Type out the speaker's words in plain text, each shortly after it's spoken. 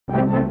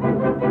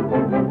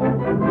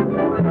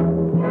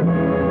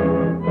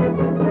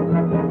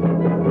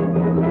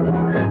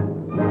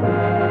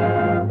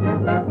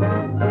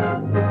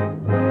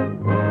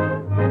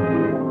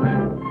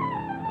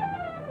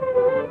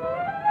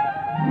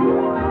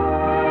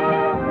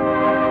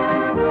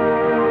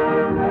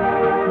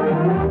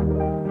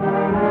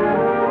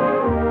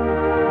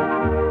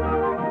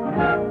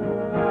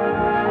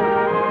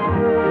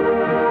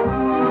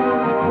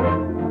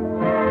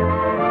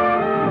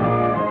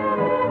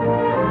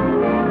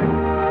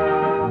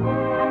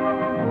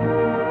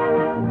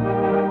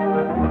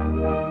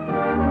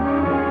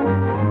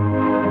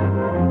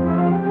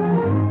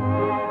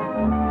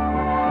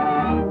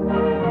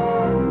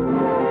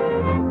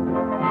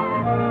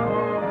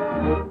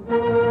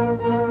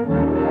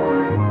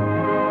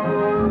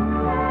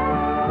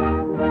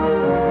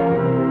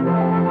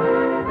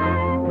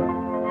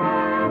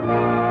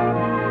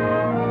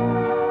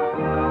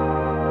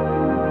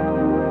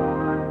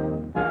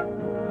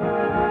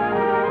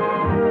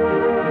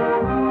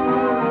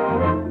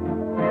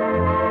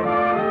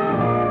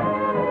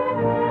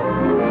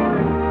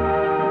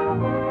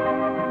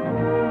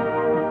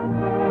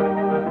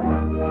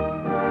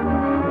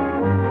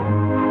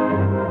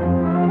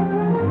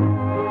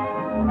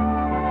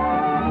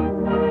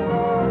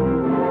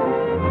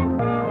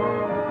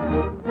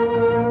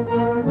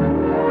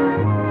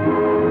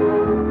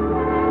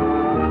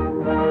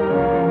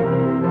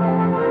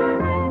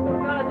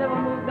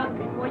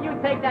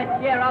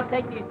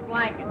take these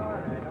blankets.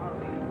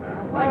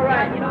 All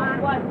right, you know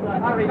what,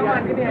 son? Hurry, come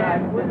on, give me a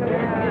hand. We're going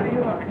to give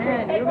you a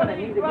hand. You're going to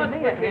need to give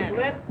me a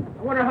hand.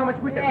 I wonder how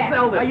much we can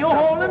sell this. Are you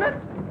holding it?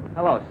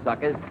 Hello,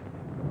 suckers.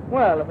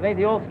 Well, if it ain't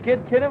the old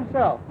skid kid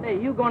himself.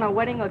 Hey, you going to a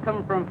wedding or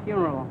coming from a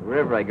funeral?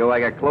 Wherever I go, I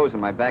got clothes in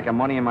my back and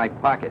money in my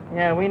pocket.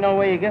 Yeah, we know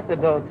where you get the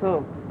dough,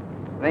 too.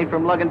 It ain't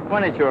from lugging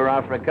furniture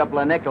around for a couple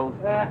of nickels.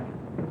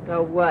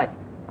 So what?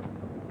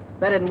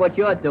 Better than what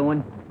you're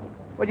doing.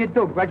 What'd you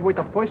do, graduate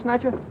the push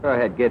snatcher? Go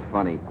ahead, get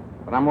funny.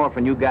 But I'm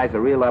offering you guys a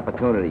real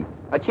opportunity.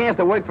 A chance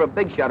to work for a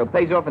big shot who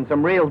pays off in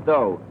some real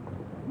dough.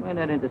 We're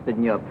not interested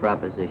in your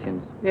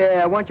propositions.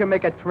 Yeah, why don't you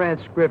make a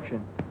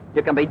transcription?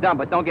 You can be dumb,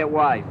 but don't get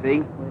wise,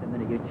 see? Wait a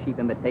minute, you cheap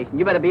imitation.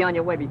 You better be on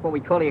your way before we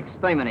call you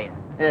exterminator.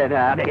 Get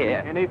out of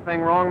here.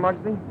 Anything wrong,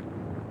 Muggsy?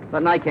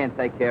 Something I can't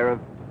take care of.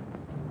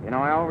 You know,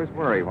 I always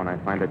worry when I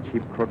find a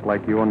cheap crook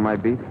like you on my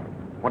beat.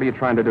 What are you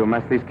trying to do,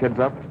 mess these kids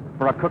up?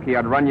 For a cookie,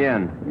 I'd run you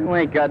in. You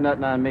ain't got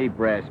nothing on me,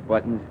 brass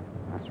buttons.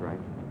 That's right.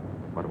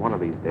 But one of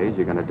these days,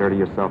 you're going to dirty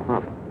yourself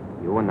up.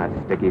 You and that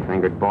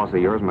sticky-fingered boss of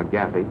yours,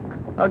 McGaffey.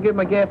 I'll give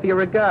McGaffey your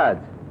regards.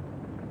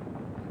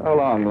 So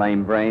long,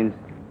 lame brains.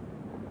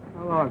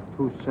 How long?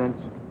 2 cents.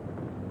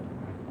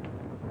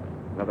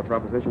 Another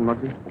proposition,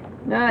 Muggsy?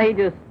 Nah, he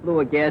just blew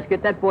a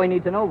gasket. That boy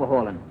needs an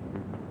overhauling.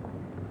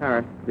 All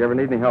right. If you ever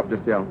need any help,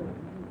 just yell.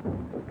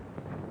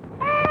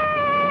 Go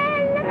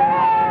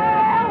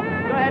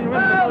ahead and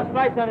rip those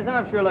stripes on his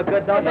arm. Sure look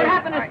good, don't they? What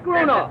happened to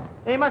Screwno?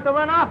 He must have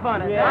run off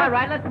on it. Yeah. All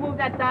right, let's move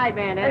that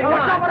dive-man in. Hey, Come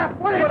what's on. up with that?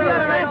 What is the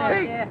other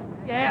end? Yeah.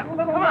 Yeah, Come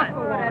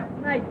on. That's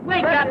nice.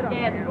 Wake up,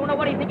 Dad. Screwno,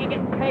 what do you think you're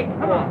getting paid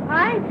for?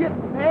 I ain't getting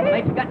paid.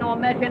 Ain't you got no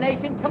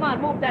imagination? Come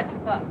on, move that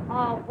stuff.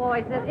 Oh,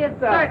 boys, it's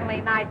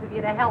certainly nice of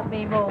you to help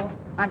me move.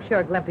 I'm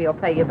sure Glimpy will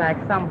pay you back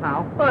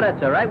somehow. Oh,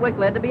 that's all right. We're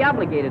glad to be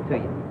obligated to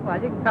you. Well,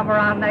 you can come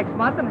around next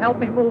month and help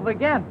me move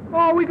again. Oh,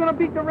 are we going to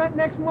beat the rent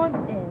next month?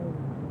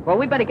 Well,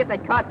 we better get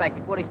that cart back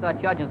before they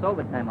start charging us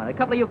overtime on it. A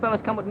couple of you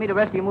fellas come with me. The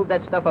rest of you move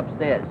that stuff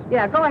upstairs.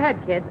 Yeah, go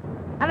ahead, kids.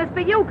 And it's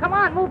for you. Come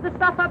on, move the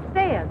stuff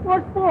upstairs.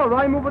 What for?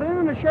 I move it in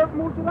and the sheriff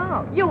moves it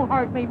out. You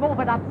heard me. Move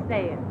it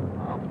upstairs.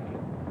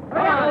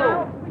 Come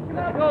on.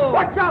 Let's go.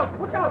 Watch out!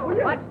 Watch out, will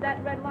you? Watch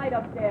that red light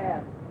up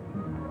there.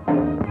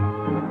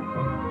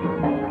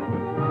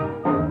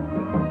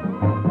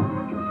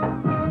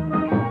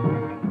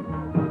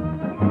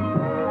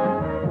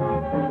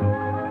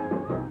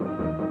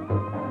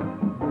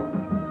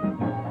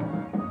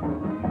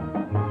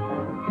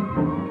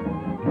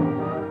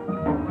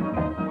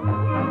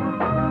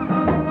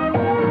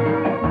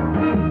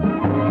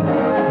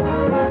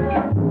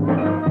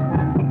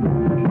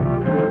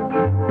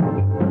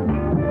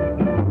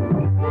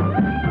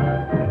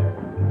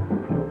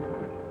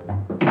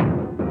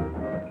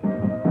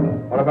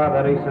 What about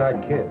that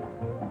Eastside kid?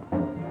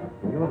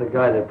 You're the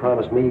guy that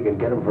promised me you can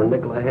get him for a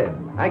nickel a head.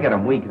 I got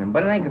him weakening,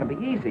 but it ain't gonna be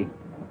easy.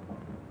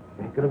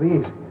 Ain't gonna be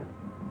easy.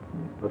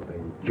 But the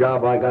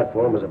job I got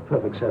for him is a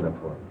perfect setup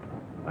for him.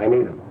 I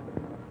need him.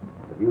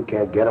 If you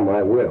can't get him,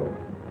 I will.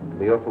 It'll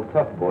be awful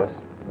tough, boss.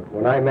 But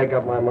when I make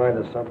up my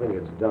mind to something,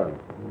 it's done.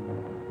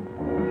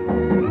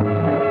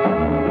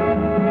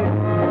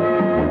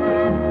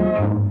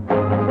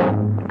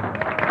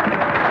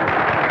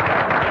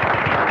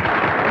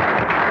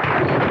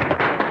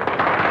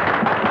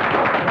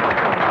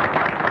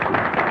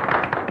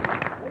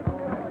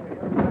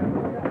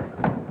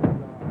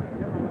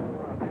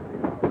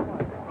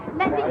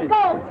 Let me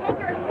go. Take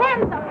your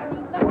hands off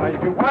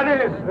me. What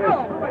is this?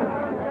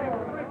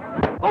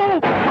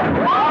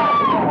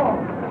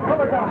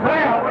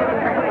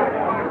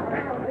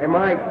 Hey,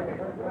 Mike.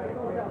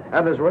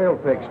 Have this rail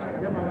fixed.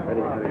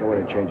 Ready to go in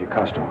and change your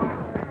costume.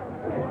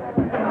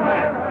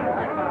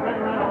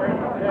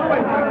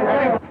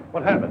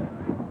 What happened?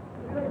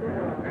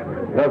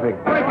 Nothing.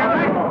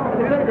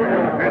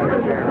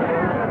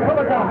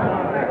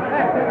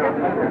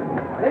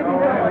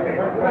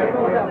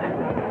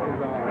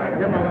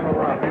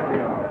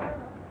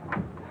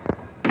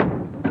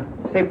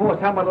 Say, boss,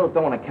 how about a little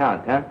dough on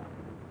account, huh?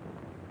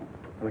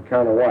 On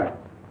account of what?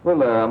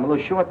 Well, I'm a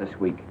little short this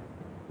week.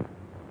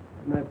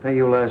 Didn't I pay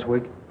you last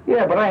week?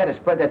 Yeah, but I had to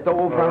spread that dough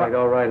over.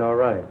 All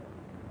right.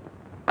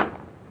 I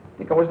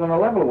think I wasn't on the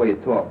level the way you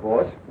talk,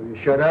 boss. Will you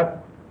shut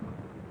up?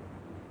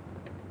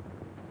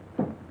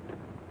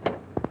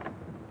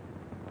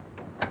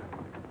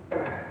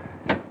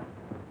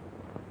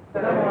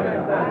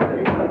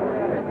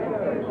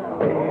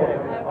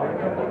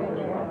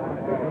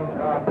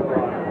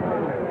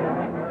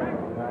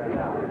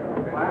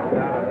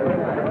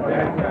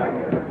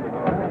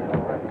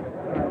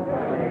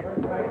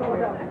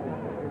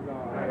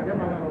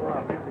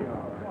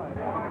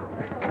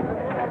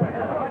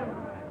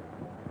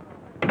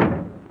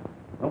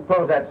 Don't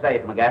close that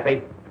safe,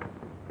 McGaffey.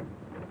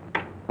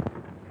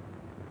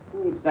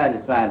 Who ain't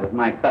satisfied with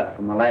my cut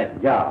from the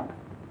last job?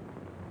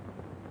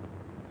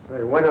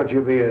 Say, why don't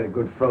you be a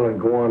good fellow and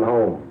go on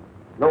home?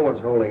 No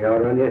one's holding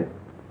out on you.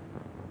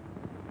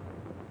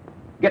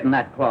 Get in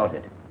that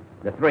closet.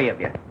 The three of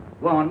you.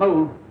 Go on,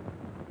 move.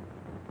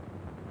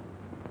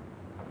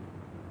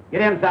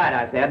 Get inside,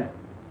 I said.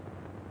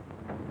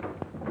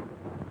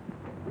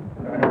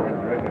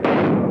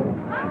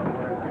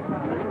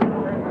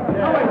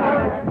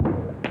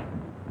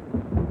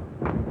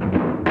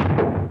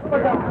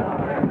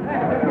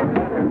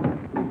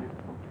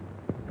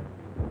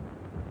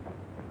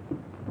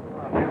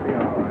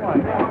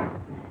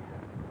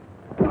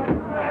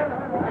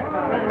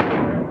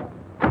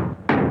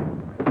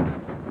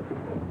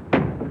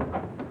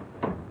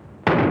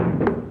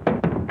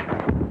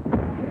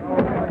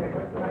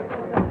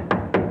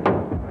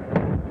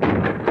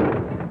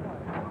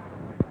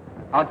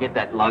 get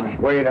that lug.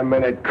 Wait a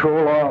minute.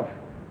 Cool off.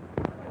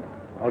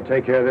 I'll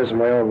take care of this in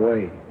my own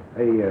way.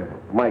 Hey,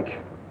 Mike,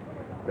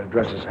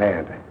 address his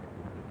hand.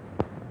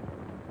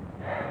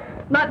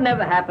 Nothing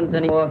ever happens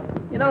anymore.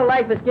 You know,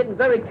 life is getting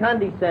very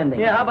condescending.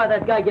 Yeah, how about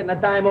that guy getting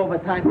a dime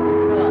overtime?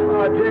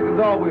 Oh,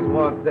 Jacobs always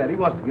wants that. He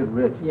wants to get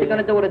rich. What you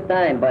gonna do with a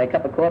dime? Buy a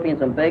cup of coffee and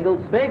some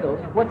bagels?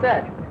 Bagels? What's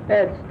that?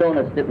 It's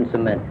donuts dipped in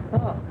cement.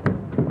 Oh.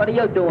 What are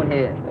you doing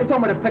here? They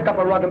told me to pick up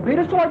a rug and beat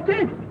it, so I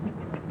did.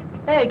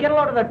 Hey, get a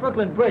load of that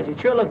Brooklyn Bridge. It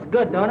sure looks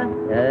good, don't it?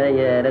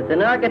 Yeah, that's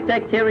an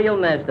architectural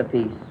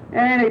masterpiece.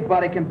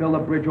 Anybody can build a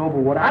bridge over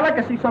water. I'd like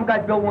to see some guy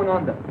build one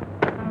under.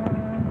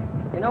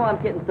 You know,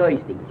 I'm getting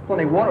thirsty. There's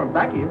plenty of water in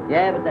back of you.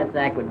 Yeah, but that's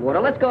aqua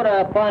water. Let's go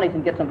to Barney's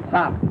and get some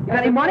pop. You got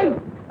any money?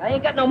 I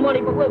ain't got no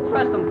money, but we'll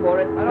trust them for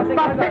it. I don't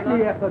Stop hitting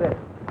me after this.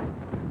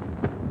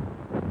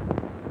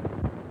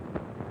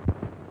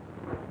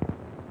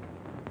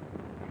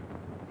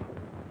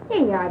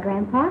 Here you are,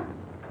 Grandpa.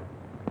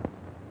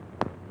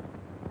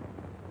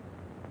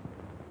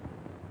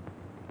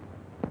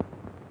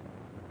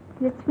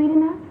 Is it sweet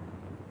enough?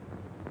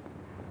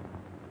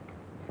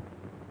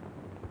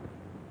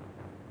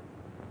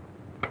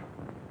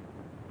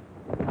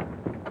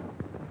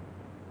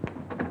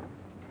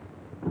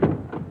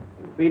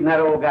 Feeding that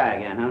old guy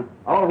again, huh?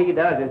 All he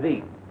does is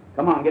eat.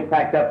 Come on, get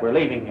packed up. We're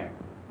leaving here.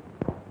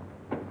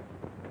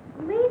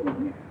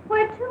 Leaving?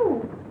 Where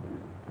to?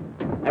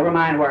 Never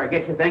mind where.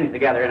 Get your things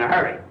together in a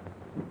hurry.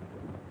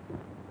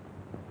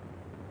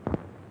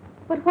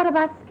 But what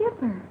about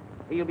Skipper?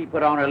 He'll be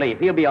put on relief.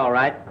 He'll be all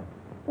right.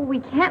 Well, we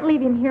can't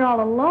leave him here all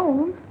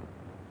alone.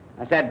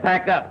 I said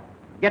pack up.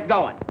 Get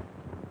going.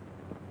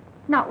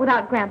 Not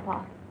without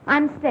Grandpa.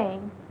 I'm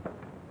staying.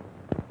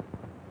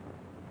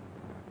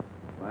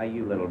 Why,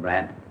 you little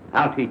brat.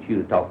 I'll teach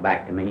you to talk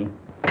back to me.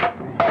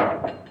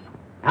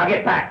 Now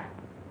get back.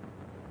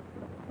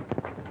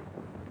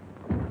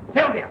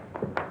 Sylvia!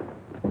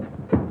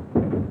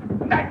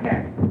 Back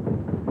there!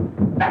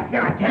 Back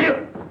here, I tell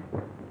you!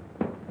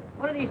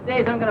 One of these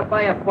days, I'm going to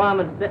buy a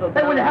farm and settle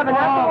down. Hey, will you have an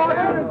apple?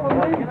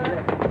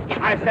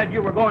 I said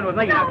you were going with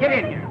me. Now get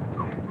in here.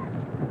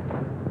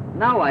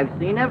 Now I've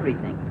seen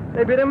everything.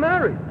 They better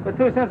marry. For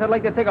 2 cents, I'd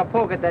like to take a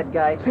poke at that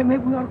guy. Say,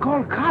 maybe we ought to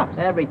call the cops.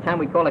 Every time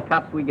we call the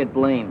cops, we get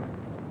blamed.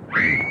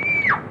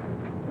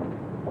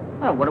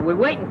 Well, what are we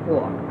waiting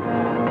for?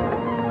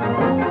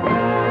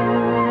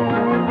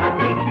 I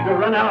hate you to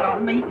run out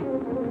on me.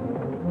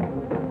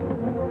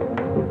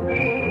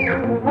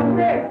 Up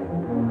there.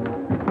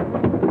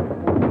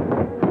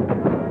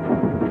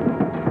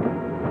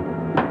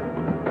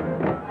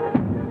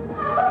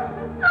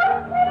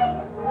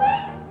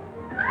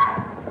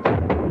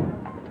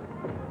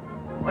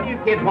 What do you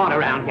kids want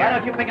around here? Why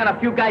don't you pick on a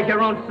few guys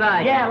your own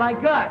size? Yeah,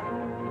 like us.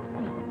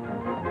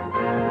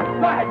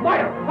 Go ahead,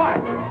 fire him, fire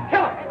him.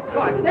 Kill him. Go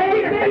ahead. Stay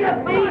here, let me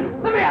out.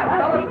 Let me out.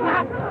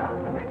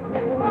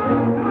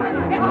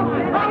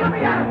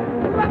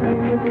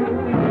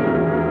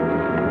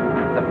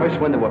 The first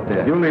window up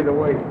there. You lead the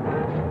way.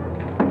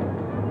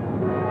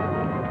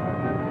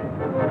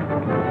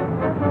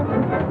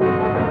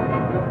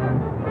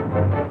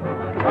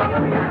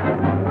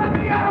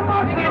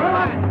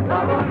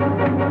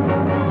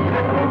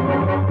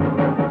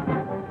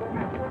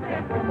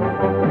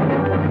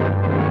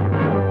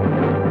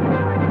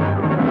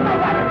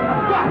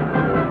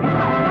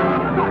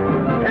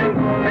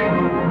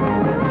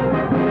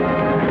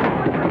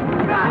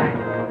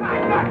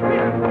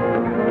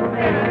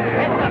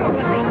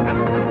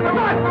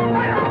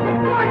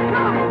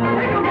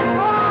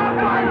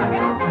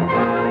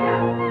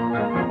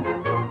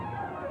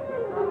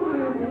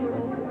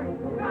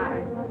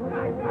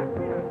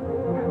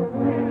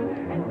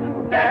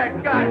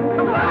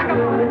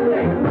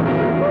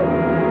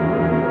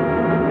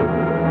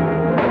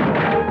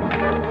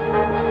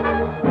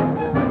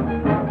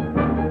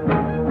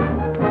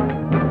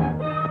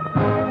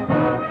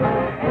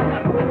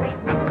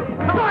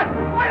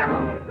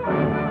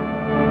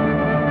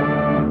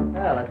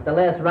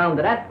 Round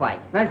of that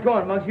fight. Nice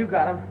going, Muggs. You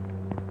got him.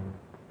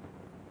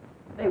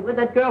 Hey, where'd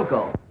that girl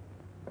go?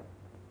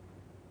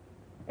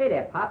 Hey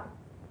there, Pop.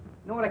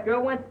 You know where that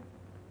girl went?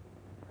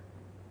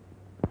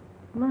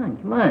 Come on,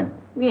 come on.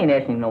 We ain't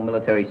asking no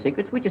military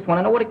secrets. We just want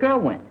to know where the girl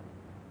went.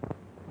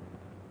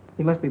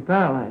 He must be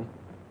paralyzed.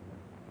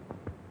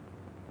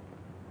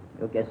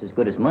 Your guess is as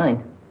good as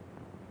mine.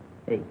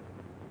 Hey, this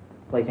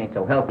place ain't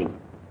so healthy.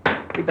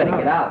 We better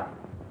get out.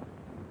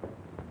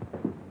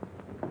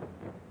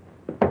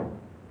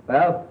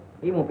 Well,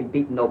 he won't be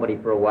beating nobody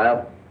for a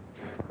while.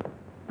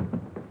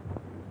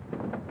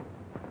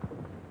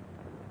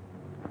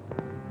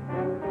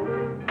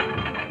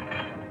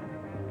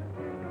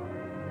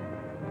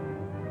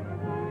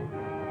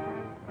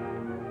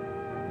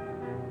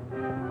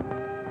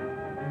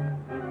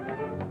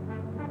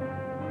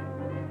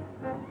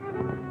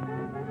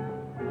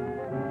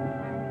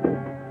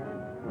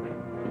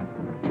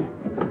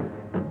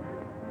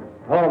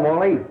 Hello,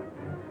 Molly.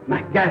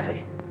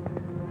 McGaffey.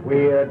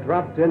 We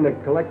dropped in to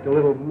collect a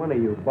little money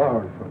you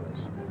borrowed from us.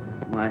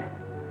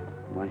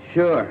 Why,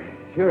 sure,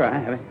 I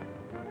have it.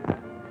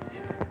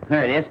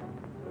 There it is.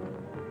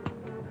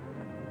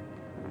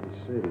 Let's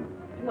see.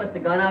 She must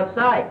have gone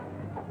outside.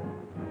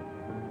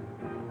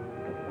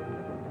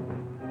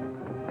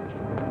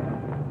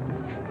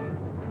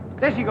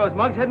 There she goes,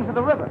 Muggs, heading for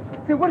the river.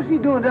 Hey, what is she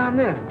doing down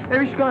there?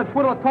 Maybe she's going to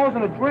twiddle her toes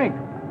in a drink.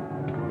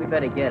 We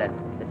better get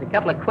her. There's a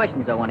couple of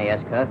questions I want to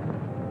ask her.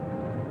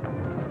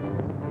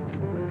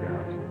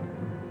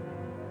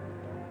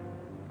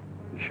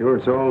 You sure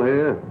it's all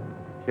here?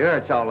 Sure,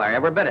 it's all there,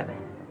 every bit of it.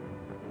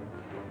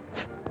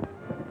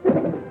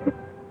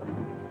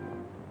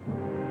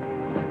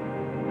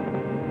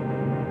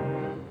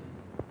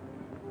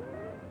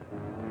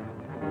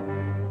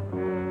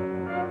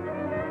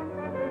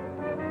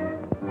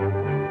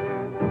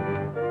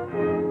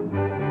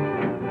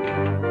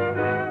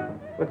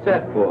 What's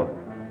that for?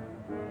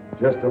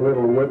 Just a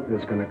little whip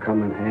that's going to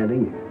come in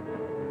handy.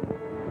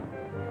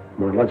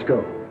 Come on, let's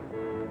go.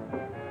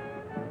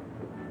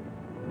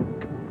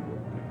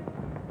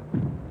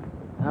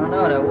 I don't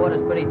know, that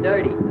water's pretty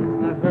dirty.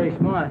 It's not very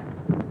smart.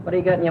 What do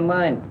you got in your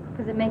mind?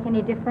 Does it make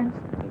any difference?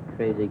 You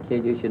crazy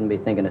kid, you shouldn't be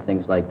thinking of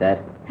things like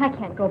that. I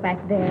can't go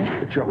back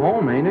there. It's your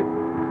home, ain't it?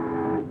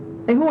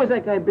 Hey, who was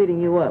that guy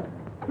beating you up?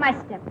 My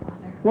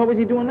stepfather. What was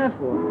he doing that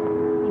for?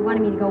 He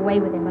wanted me to go away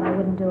with him, but I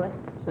wouldn't do it.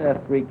 It's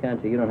a free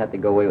country. You don't have to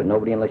go away with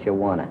nobody unless you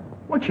want to.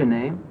 What's your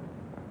name?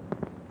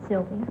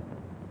 Sylvia.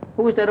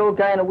 Who was that old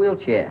guy in a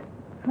wheelchair?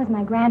 It was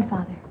my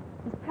grandfather.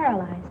 He's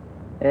paralyzed.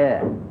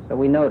 Yeah, so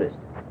we noticed.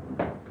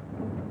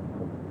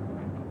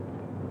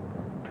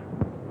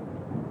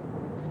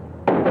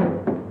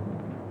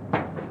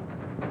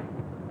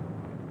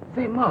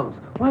 Say, Muggs,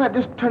 why not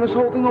just turn this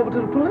whole thing over to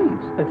the police?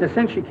 It's a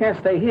cinch she can't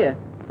stay here.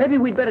 Maybe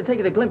we'd better take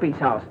her to Glimpy's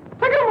house.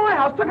 Take her to my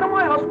house, take her to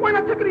my house. Why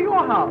not take her to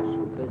your house?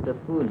 Because the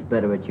food's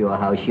better at your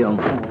house, young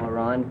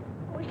moron.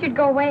 We should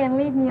go away and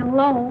leave me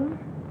alone.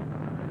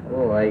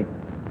 Oh,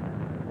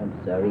 I'm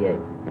sorry.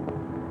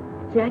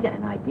 See, I got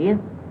an idea.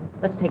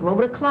 Let's take her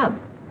over to the club.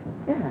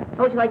 Yeah.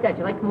 How would you like that?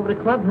 You like to come over to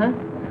the club, huh?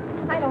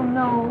 I don't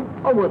know.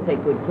 Oh, we'll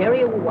take good care of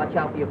you. We'll watch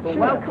out for you for a Sure.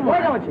 while. Come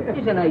Why on. don't you?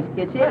 She's a nice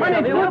kid. See, My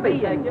name's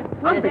Lumpy.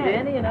 Lumpy,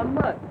 Danny, and I'm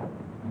Mutt.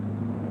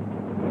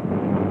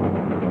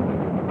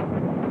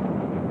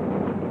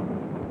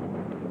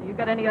 You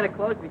got any other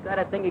clothes besides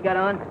that thing you got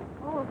on?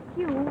 Oh, a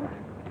few.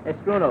 Hey,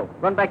 Struno,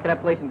 run back to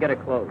that place and get her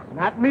clothes.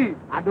 Not me.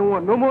 I don't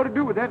want no more to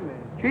do with that man.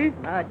 Chief?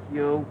 Not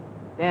you.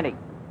 Danny,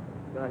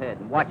 go ahead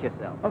and watch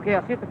yourself. Okay,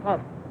 I'll see you at the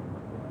pub.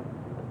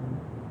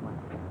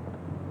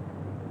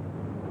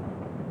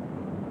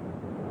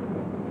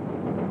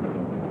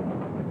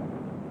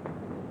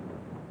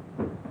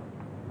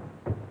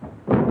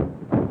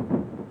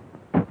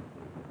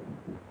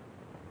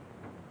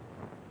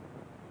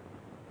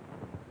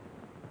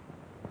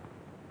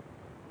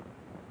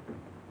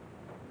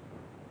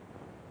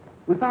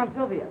 We found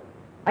Sylvia.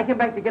 I came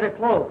back to get her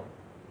clothes.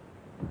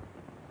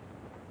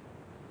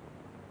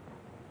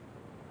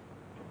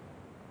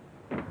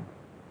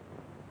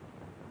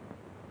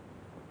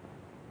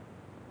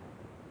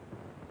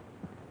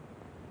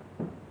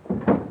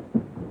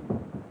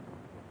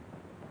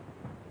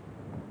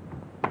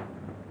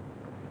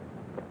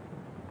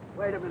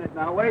 Wait a minute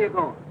now. Where are you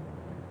going?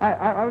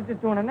 I was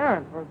just doing an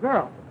errand for a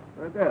girl.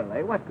 For a girl,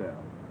 eh? What girl?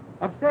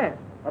 Upstairs.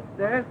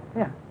 Upstairs?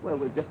 Yeah. Well,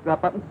 we'll just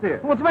drop up and see her.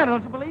 What's the matter?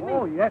 Don't you believe me?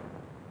 Oh, yeah.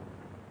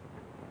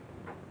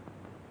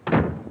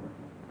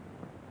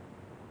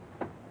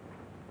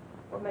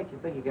 What makes you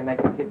think you can make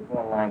a kid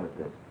fall in line with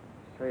this?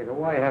 Say,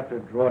 do I have to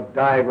draw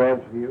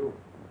diagrams for you?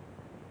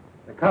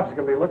 The cops are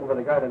going to be looking for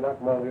the guy to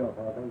knock Molly off,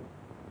 aren't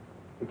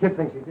they? The kid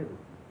thinks he did it.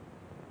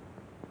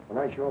 When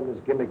I show him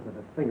this gimmick with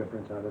the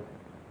fingerprints on it,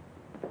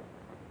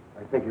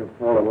 I think he'll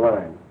fall in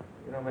line.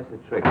 You don't miss a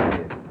trick, do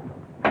you?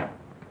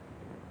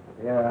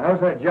 Yeah, how's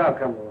that job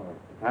coming along?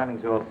 The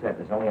timing's all set.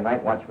 There's only a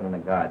night watchman and a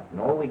guard. And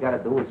all we got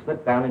to do is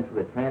slip down into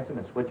the transom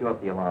and switch off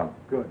the alarm.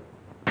 Good.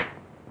 I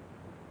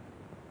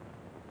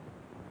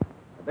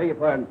beg your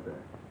pardon, sir.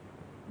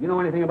 You know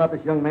anything about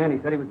this young man?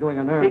 He said he was doing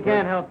an errand. He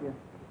can't help you.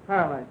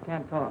 Paralyzed,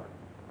 can't talk.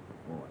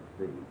 Oh,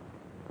 I see.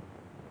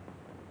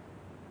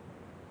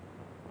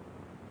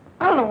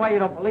 I don't know why you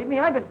don't believe me.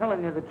 I've been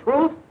telling you the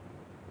truth.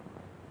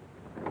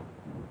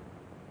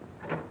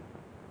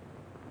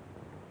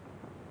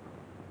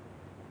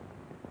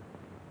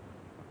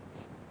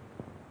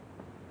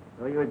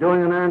 So you were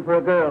doing an errand for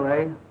a girl,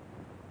 eh?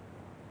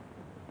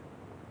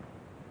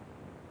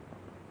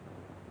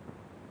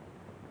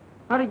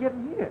 How'd he get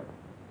in here?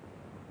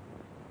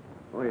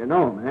 Oh, you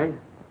know him, eh?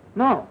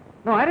 No,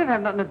 I didn't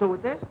have nothing to do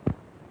with this.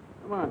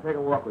 Come on, take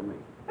a walk with me.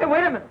 Hey,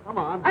 wait a minute. Come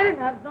on. I didn't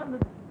have nothing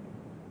to...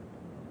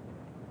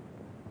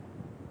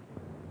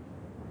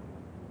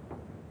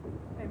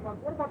 Hey,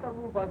 Mark, what about that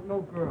rule about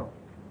no girl?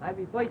 I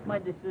reversed my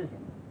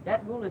decision.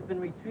 That rule has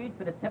been retrieved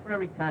for the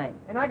temporary time.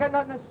 And I got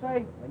nothing to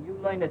say. When you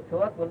learn to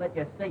talk, we'll let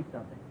you say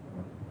something.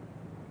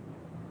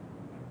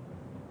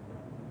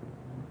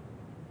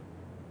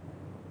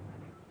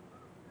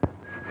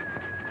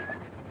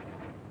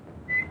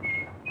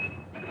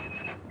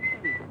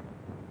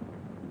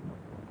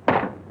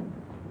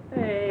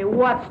 Hey,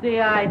 what's the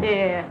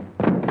idea?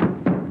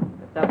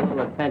 Let's have a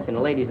little attention.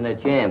 The lady's in a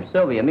jam.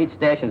 Sylvia, meet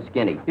Stash and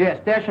Skinny.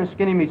 Yeah, Stash and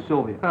Skinny meet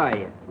Sylvia. Oh,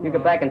 yeah. You go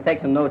back and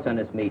take some notes on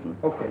this meeting.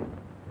 Okay.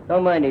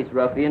 Don't mind these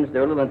ruffians.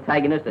 They're a little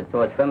antagonistic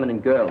towards feminine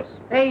girls.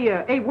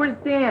 Hey, where's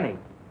Danny?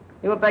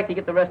 He went back to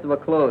get the rest of her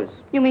clothes.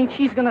 You mean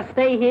she's gonna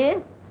stay here?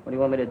 What do you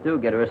want me to do?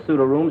 Get her a suit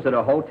of rooms at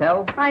a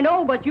hotel? I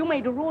know, but you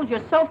made the rules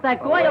yourself. That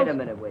Oh, girl... wait a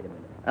minute.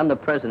 I'm the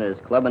president of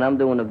this club, and I'm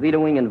doing the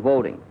vetoing and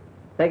voting.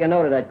 Take a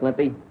note of that,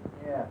 Glimpy.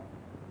 Yeah.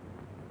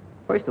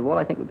 First of all,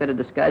 I think we better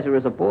disguise her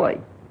as a boy.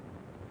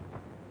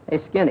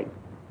 Hey, Skinny,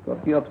 go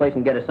up to your place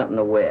and get her something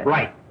to wear.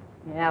 Right.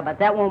 Yeah, but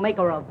that won't make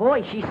her a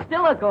boy. She's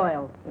still a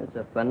girl. It's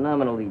a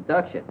phenomenal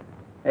deduction.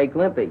 Hey,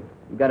 Glimpy,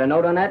 you got a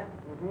note on that?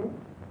 Mm-hmm.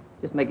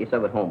 Just make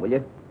yourself at home, will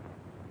you?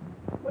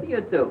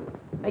 What do?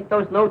 Make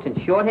those notes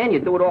in shorthand? You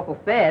do it awful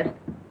fast.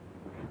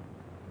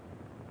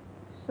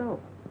 So,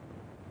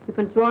 you've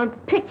been drawing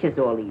pictures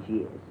all these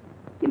years.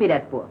 Give me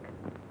that book.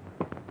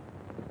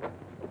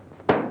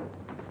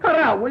 Cut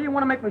out. What do you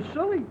want to make me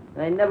silly?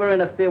 I never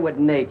interfere with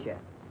nature.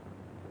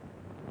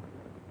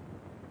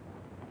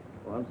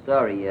 Oh, I'm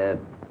sorry,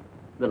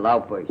 little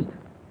outburst.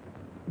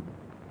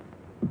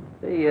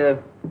 Say,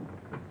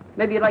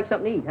 maybe you'd like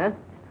something to eat, huh?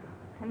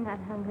 I'm not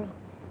hungry.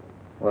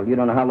 Well, you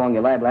don't know how long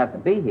your lab will have to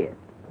be here.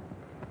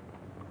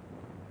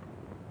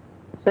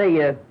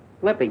 Say,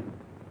 Flippy.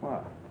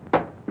 What?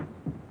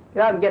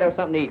 Get out and get her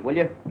something to eat, will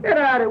you? Get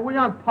out of here. We're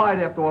not tired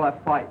after all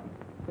that fighting.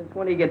 Since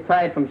when do you get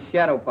tired from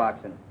shadow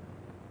boxing?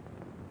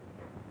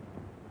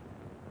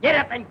 Get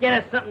up and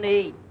get us something to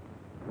eat.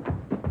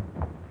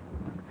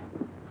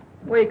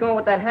 Where are you going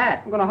with that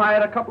hat? I'm going to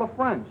hire a couple of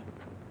friends.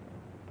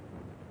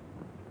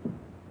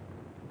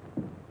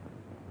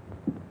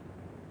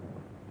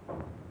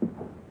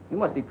 You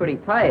must be pretty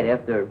tired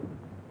after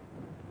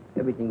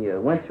everything you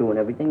went through and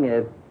everything.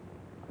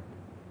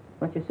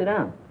 Why don't you sit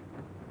down?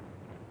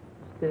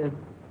 Just,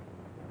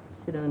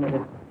 sit down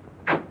there.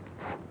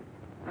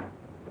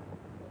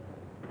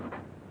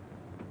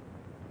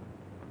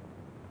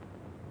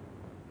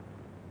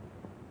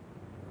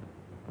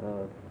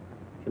 Would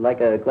you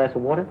like a glass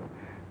of water?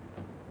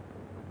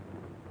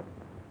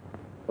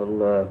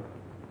 Well,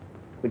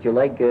 would you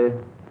like,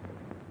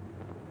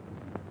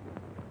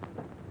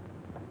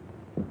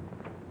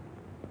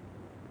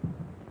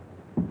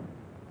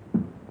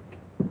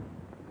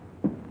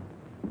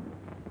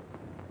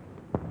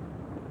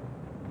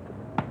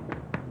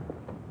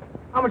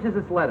 How much is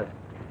this lettuce?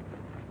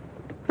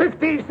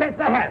 15 cents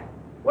a head.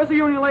 Where's the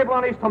union label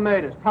on these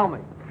tomatoes? Tell me.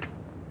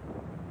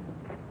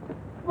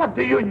 What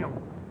the union?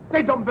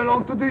 They don't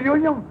belong to the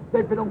union.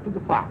 They belong to the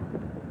farm.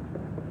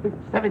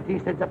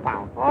 17 cents a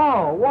pound.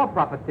 Oh, war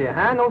profiteer,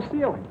 huh? No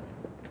ceiling.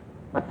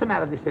 What's the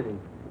matter with the ceiling?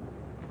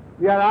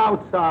 We are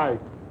outside.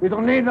 We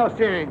don't need no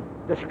ceiling.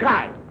 The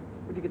sky.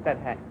 Where'd you get that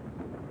hat?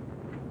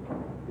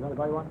 You want to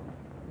buy one?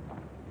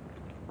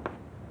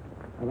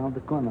 Around the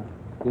corner.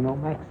 You know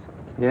Max?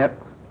 Yep.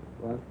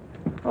 What?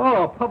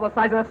 Oh,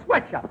 publicizing a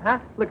sweatshop, huh?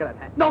 Look at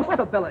that hat. No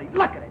stability.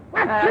 Look at it.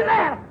 What's the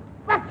matter?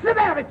 What's the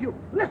matter with you?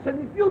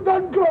 Listen, if you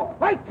don't go,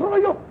 I throw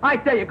you. I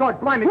dare you. God,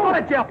 blind me. Go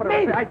to jail for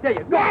Me? this. I dare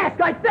you. Go. Yes,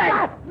 I dare you.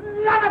 yes.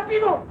 None of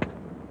you.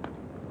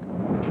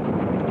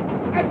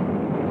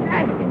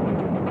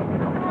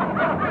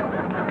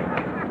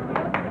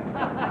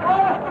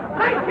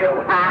 Thank you.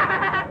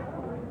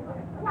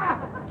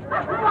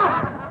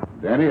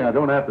 Danny, I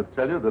don't have to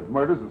tell you that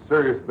murder's a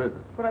serious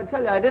business. But I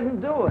tell you, I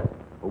didn't do it.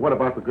 But what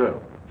about the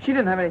girl? She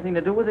didn't have anything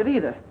to do with it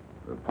either.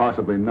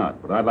 Possibly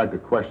not, but I'd like to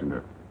question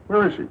her.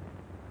 Where is she?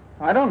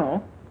 I don't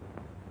know.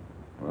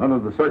 Well,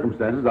 under the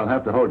circumstances, I'll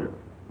have to hold you.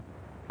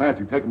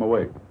 Clancy, take them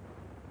away.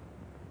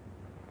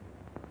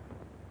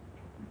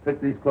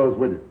 Take these clothes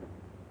with you.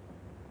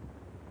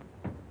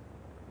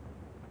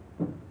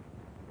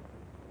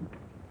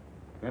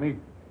 Danny,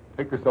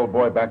 take this old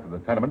boy back to the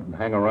tenement and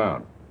hang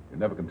around. You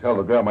never can tell,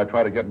 the girl might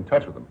try to get in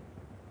touch with him.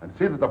 And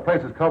see that the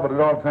place is covered at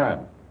all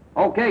times.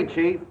 Okay,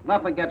 Chief.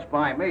 Nothing gets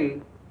by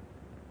me.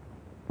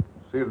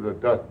 See that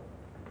it doesn't.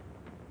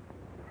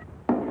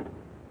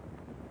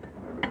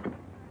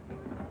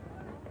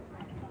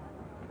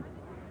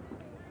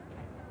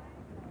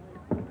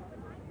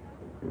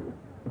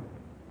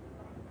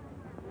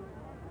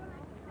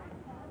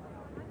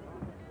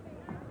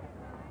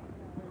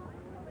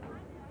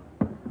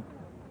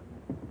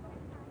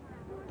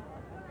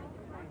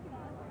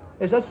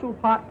 Is that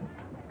soup hot?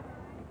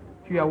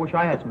 Gee, I wish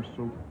I had some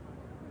soup.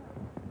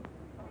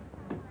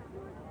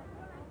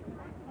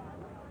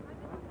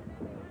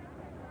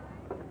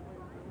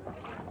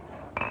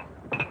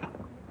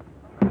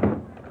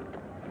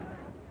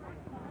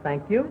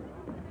 Thank you.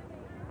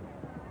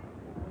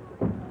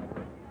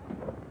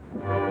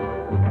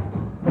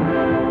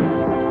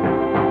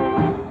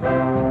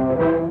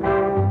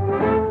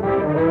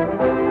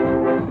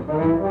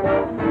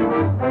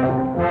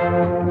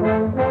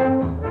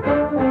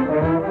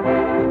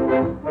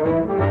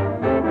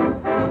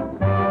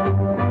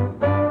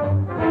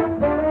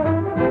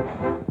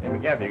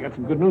 I got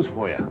some good news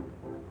for you.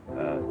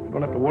 You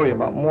don't have to worry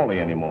about Morley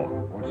anymore.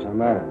 What's the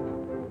matter?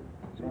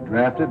 Is he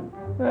drafted?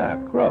 Yeah,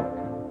 Crook.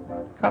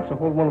 Cops will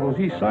hold one of those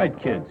East Side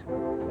kids,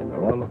 and they're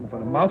all looking for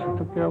the mouse who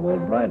took care of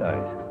old Bright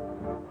Eyes.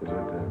 Is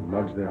it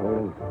Muggs they're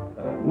holding?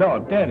 No,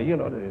 Danny, you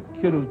know, the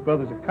kid whose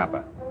brother's a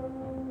copper.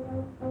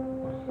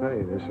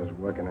 Say, this is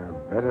working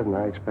out better than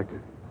I expected.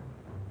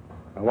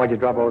 I want you to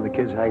drop over the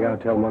kids'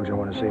 hangout, tell Muggs I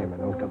want to see him,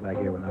 and don't come back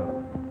here without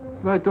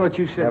him. I thought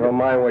you said... Never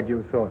mind what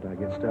you thought. Now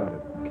get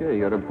started. Okay,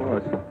 you're the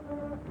boss.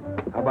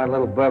 How about a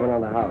little bourbon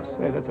on the house?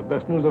 Hey, that's the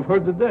best news I've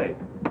heard today.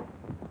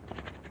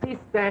 See,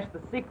 Stash,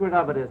 the secret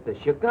of it is this.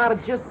 You gotta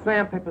just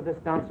sandpaper this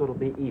down so it'll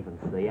be even,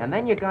 see? And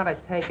then you gotta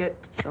take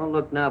it... Don't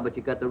look now, but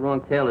you got the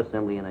wrong tail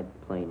assembly in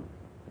that plane.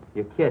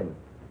 You're kidding.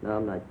 No,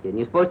 I'm not kidding.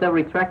 You're supposed to have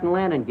retracting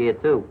landing gear,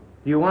 too.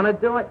 Do you want to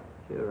do it?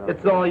 Sure,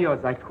 It's all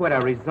yours. I quit. I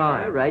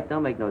resign. All right,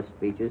 don't make no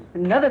speeches.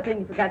 Another thing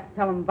you forgot to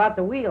tell him about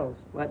the wheels.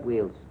 What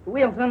wheels? The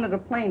wheels under the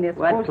plane, they're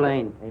What supposed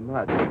plane? Hey,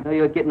 Mud. No,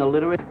 you're getting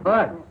illiterate.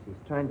 Bud, he's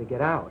trying to get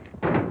out.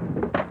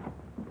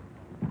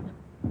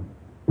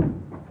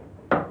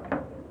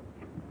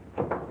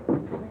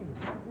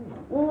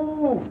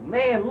 Ooh,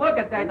 man, look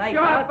at that Nice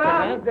sharp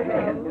outfit, out.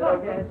 man.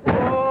 Look at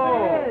that.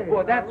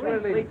 Oh, that's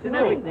really and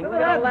everything. Look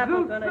at all that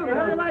on it.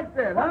 How do you like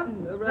that, huh?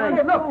 Right.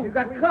 Hey, look, you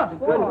got cuffs.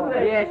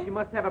 Yeah, she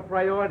must have a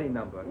priority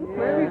number.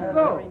 Maybe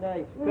so. Very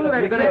nice.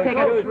 You're gonna take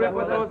a trip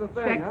with those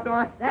checks,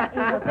 or? That is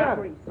a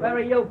victory. Where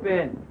have you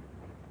been?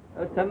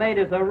 Those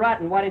tomatoes are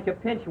rotten. Why didn't you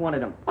pinch one of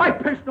them? I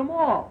pinched them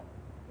all.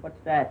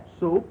 What's that?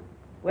 Soup.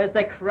 Where's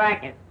the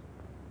crackers?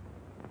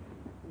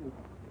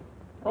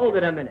 Hold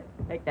it a minute.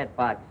 Take that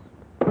box.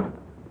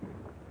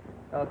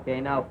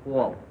 Okay, now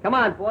fall. Come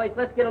on, boys.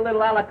 Let's get a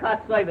little a la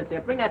carte service here.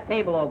 Bring that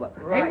table over.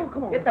 Right.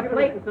 Come on. Get the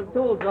plate and some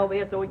tools over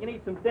here so we can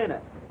eat some dinner.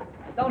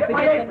 And don't Get my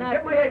forget to apron, not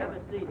get my apron. have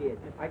a seat here.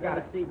 Just I got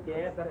have a seat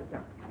there. Set it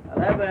down.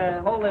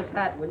 I'll hold this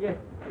hat, will you?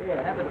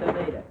 Yeah, have a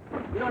tomato.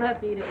 You don't have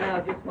to eat it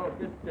now. Just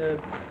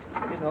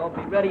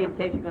be ready in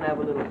case you're going to have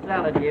a little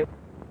salad here.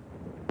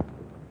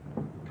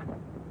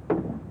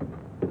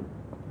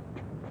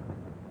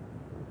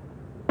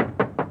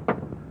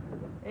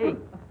 Hey,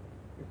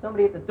 there's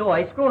somebody at the door.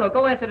 Hey, Schooner,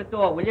 go answer the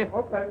door, will you?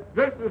 Okay.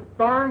 This is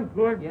darn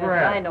good Yes,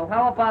 bread. I know.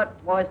 How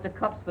about, boys, the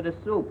cups for the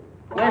soup?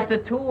 Where's the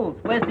tools?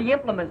 Where's the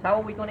implements? How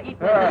are we going to eat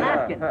with the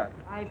napkins?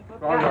 I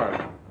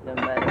Doesn't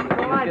matter.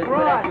 Well, I You just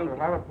brought. put up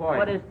Have a point.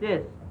 What is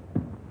this?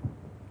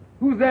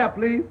 Who's there,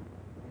 please?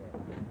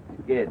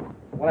 Kid,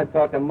 I want to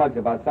talk to Muggs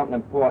about something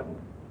important.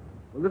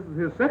 Well, this is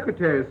his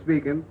secretary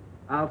speaking.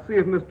 I'll see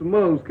if Mr.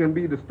 Muggs can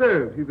be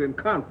disturbed. He's in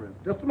conference.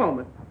 Just a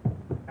moment.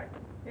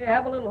 Here,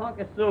 have a little hunk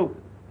of soup.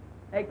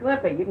 Hey,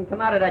 Glimpy, you can come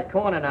out of that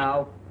corner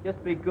now.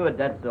 Just be good,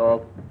 that's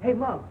all. Hey,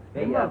 Muggs.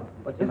 Hey, Muggs.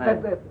 what's the It's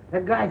matter?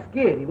 that guy's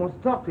scared. He wants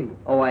to talk to you.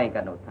 Oh, I ain't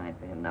got no time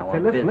for him now. Say,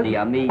 I'm listen, busy.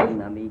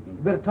 listen. I'm eating.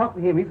 You better talk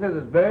to him. He says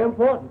it's very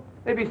important.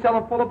 Maybe he's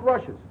selling full of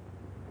brushes.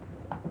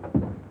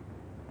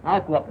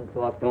 I'll go up and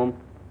talk to him.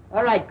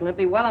 All right,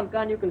 Glimpy, while I'm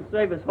gone, you can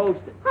serve as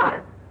hostess.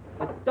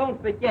 But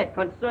don't forget,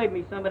 conserve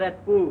me some of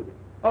that food.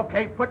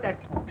 Okay, put that...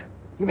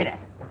 Give me that.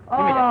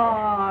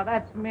 Oh,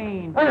 that's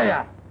mean. There you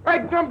are.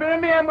 Right, jump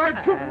in there, my...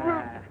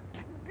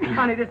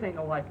 Honey, this ain't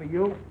no life for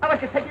you. I'd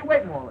like to take you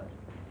away from all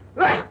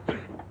this.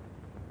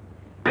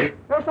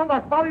 There's something I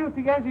follow you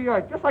to the ends of your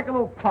earth, just like a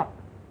little pup.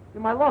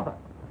 You're my lover.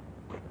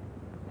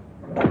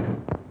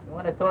 You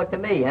want to talk to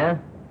me, huh?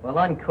 Well,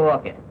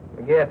 uncork it.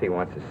 McGaffey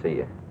wants to see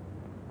you.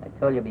 I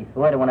told you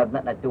before, I don't want to have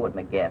nothing to do with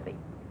McGaffey.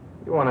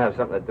 You want to have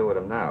something to do with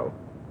him now.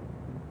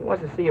 He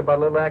wants to see you about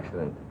a little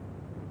accident.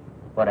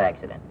 What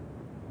accident?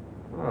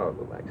 Oh, a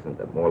little accident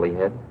that Morley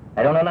had.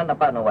 I don't know nothing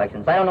about no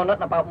accidents. I don't know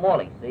nothing about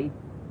Morley, see?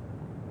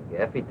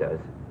 McGaffey does.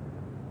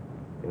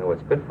 You know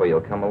what's good for you,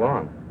 he'll come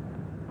along.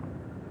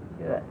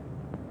 Sure.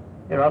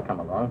 Here, I'll come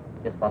along,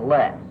 just for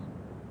laughs.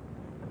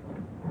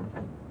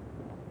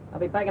 I'll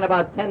be back in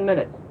about 10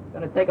 minutes.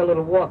 Gonna take a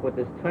little walk with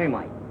this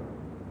termite.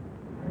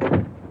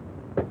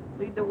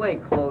 Lead the way,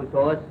 clothes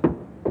horse.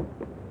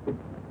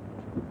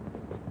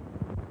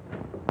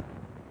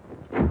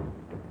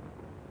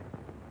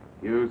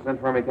 You sent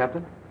for me,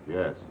 Captain?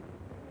 Yes.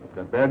 I've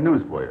got bad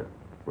news for you.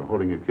 We're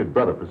holding your kid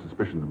brother for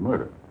suspicion of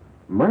murder.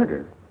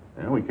 Murder?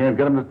 And we can't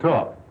get him to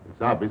talk.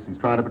 It's obvious he's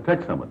trying to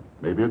protect someone,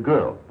 maybe a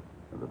girl.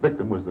 And the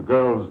victim was the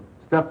girl's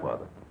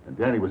stepfather. And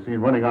Danny was seen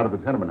running out of the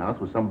tenement house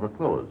with some of her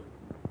clothes.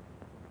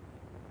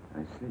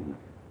 I see.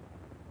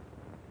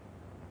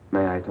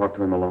 May I talk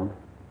to him alone?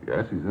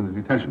 Yes, he's in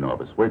the detention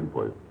office waiting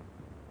for you.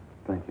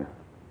 Thank you.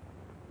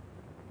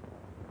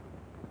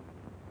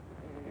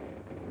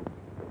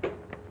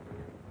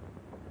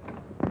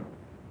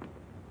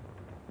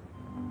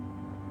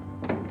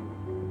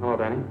 Hello,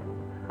 Danny.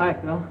 Hi,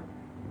 Phil.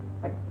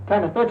 I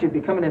kind of thought you'd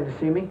be coming in to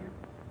see me.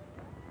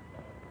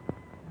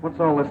 What's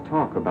all this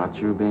talk about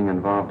you being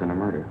involved in a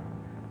murder?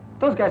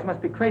 Those guys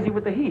must be crazy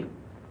with the heat.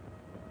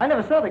 I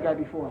never saw the guy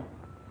before.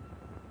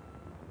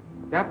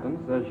 Captain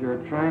says you're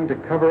trying to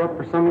cover up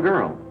for some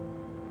girl.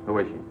 Who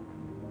is she?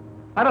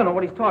 I don't know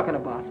what he's talking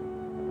about.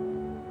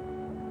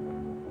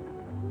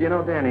 You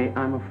know, Danny,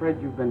 I'm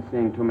afraid you've been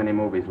seeing too many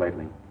movies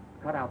lately.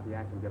 Cut out the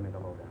act and give me the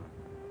lowdown.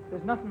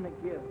 There's nothing to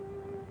give.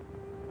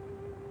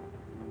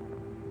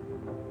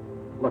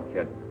 Look,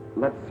 kid,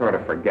 let's sort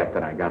of forget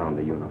that I got on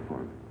the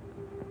uniform.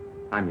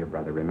 I'm your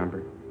brother,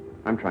 remember?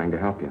 I'm trying to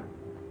help you.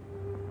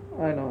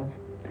 I know.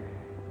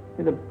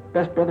 You're the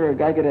best brother a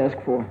guy could ask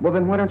for. Well,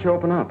 then why don't you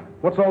open up?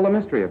 What's all the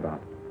mystery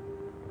about?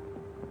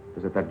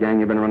 Is it that gang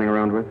you've been running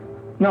around with?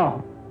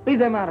 No. Leave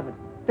them out of it.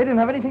 They didn't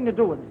have anything to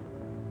do with it.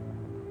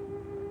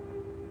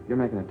 You're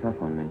making it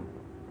tough on me.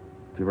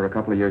 If you were a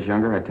couple of years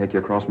younger, I'd take you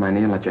across my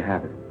knee and let you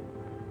have it.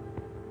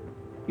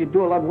 You'd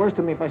do a lot worse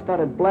to me if I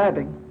started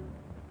blabbing.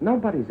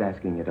 Nobody's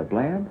asking you to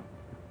blab.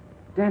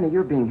 Danny,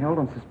 you're being held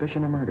on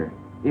suspicion of murder,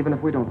 even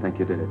if we don't think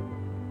you did it.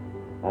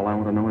 All I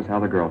want to know is how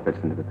the girl fits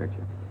into the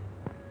picture.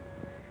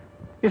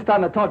 You're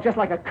starting to talk just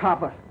like a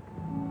copper.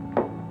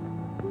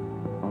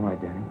 All right,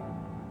 Danny.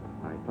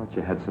 I thought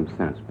you had some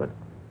sense, but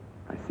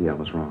I see I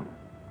was wrong.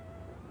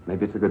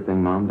 Maybe it's a good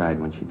thing Mom died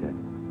when she did.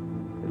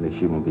 At least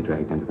she won't be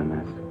dragged into the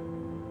mess.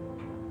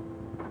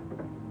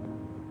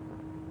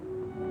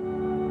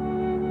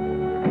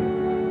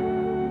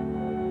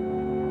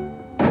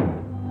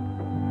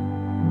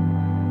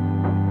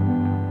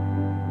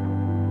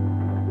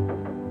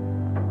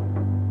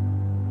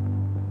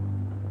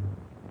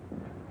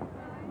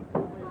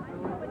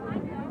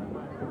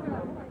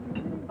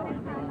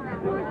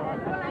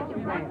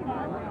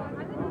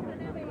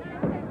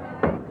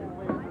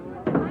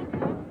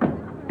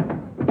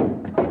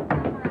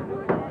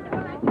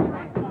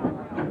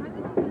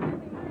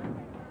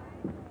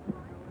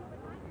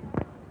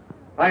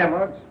 Hiya,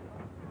 Muggs.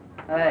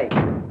 Hey,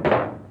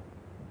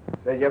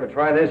 Said you ever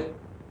try this?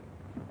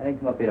 I didn't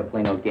come up here to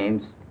play no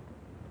games.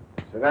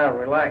 Sit down,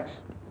 relax.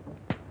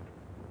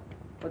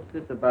 What's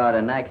this about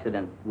an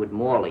accident with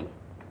Morley?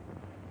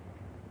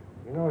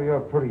 You know, you're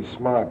pretty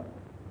smart,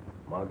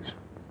 Muggs.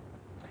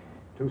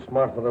 Too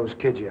smart for those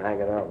kids you're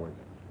hanging out with.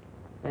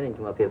 I didn't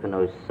come up here for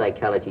no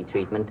psychology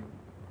treatment.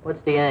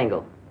 What's the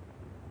angle?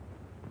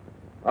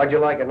 How'd you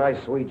like a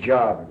nice, sweet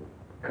job and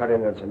cut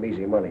in on some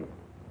easy money?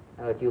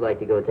 How would you like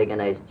to go take a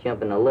nice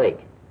jump in the lake?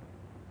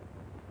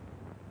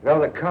 You know,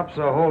 the cops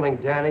are holding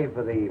Danny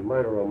for the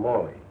murder of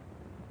Morley.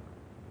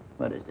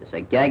 What is this,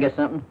 a gag or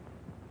something?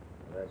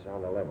 That's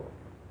on the level.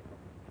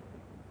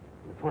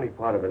 The funny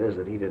part of it is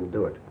that he didn't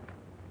do it.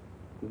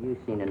 You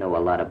seem to know a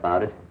lot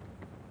about it.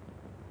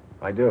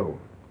 I do.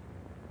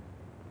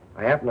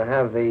 I happen to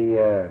have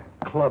the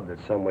club that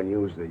someone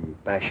used to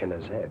bash in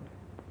his head.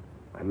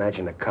 I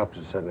imagine the cops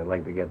would certainly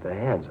like to get their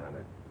hands on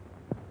it.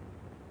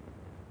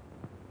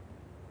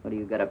 What do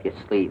you got up your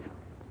sleeve?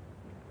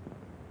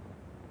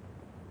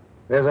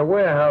 There's a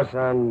warehouse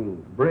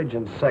on Bridge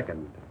and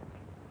 2nd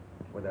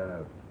with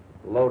a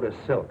load of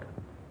silk.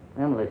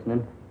 I'm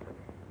listening.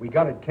 We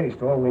got it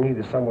cased. All we need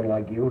is someone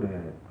like you to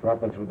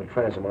drop in through the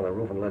transom on the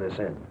roof and let us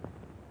in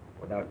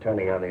without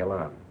turning on the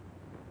alarm.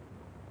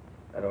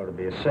 That ought to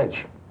be a cinch.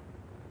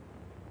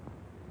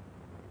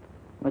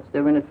 What's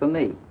there in it for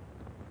me?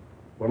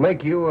 We'll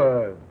make you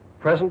a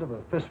present of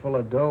a fistful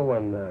of dough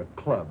and the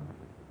club.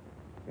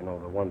 You know,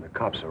 the one the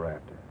cops are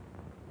after,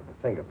 with the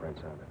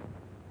fingerprints on it.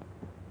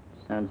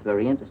 Sounds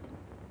very interesting.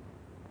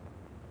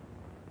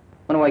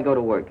 When do I go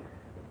to work?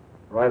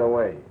 Right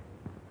away.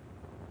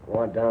 Go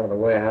on down to the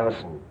warehouse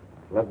and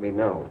let me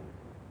know.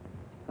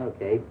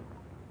 Okay.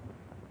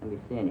 I'll be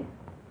seeing you.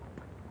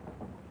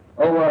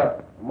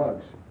 Oh,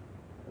 Muggs,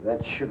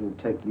 that shouldn't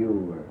take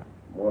you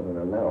more than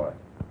an hour.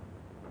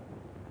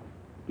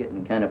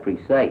 Getting kind of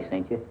precise,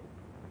 ain't you?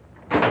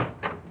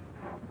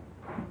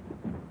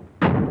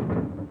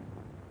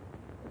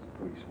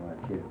 Pretty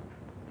smart kid.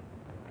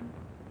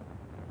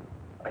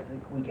 I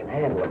think we can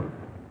handle him.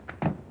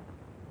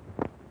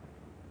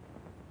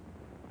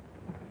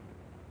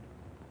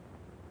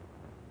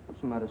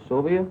 What's the matter,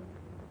 Sylvia?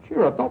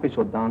 Cheer up, don't be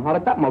so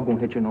downhearted. That mug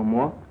won't hit you no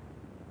more.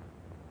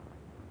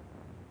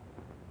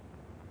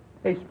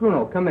 Hey,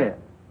 Spruno, come here.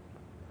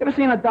 You ever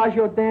seen a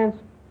Adagio dance?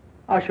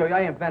 I'll show you.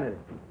 I invented it.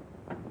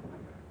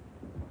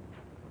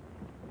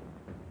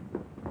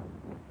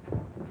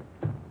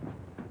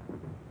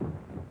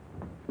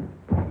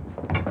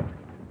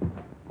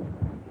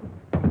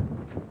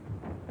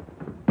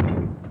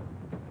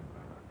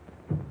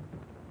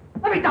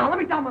 Let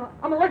me down.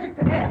 I'm allergic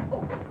to air.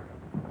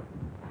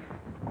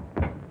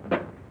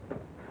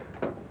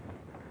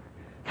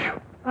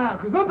 Oh.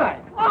 Goodbye.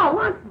 Oh,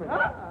 Lanceman.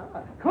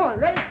 Come on,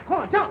 ready? Come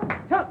on,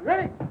 jump,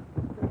 ready?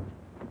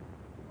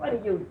 What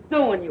are you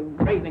doing, you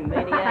raving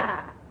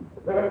maniac?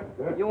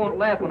 You won't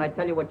laugh when I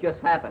tell you what just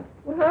happened.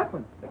 What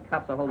happened? The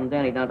cops are holding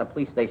Danny down at the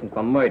police station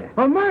for murder.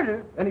 For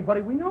murder?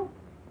 Anybody we know?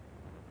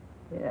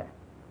 Yeah.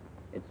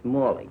 It's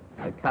Morley.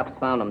 The cops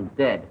found him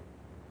dead.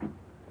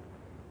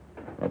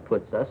 That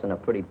puts us in a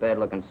pretty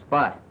bad-looking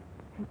spot.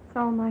 It's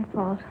all my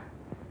fault.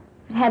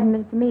 If it hadn't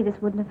been for me,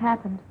 this wouldn't have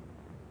happened.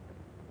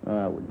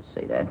 Oh, I wouldn't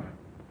say that.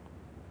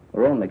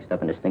 We're all mixed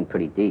up in this thing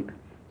pretty deep.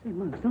 Say,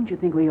 Muggs, don't you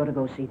think we ought to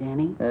go see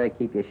Danny?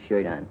 Keep your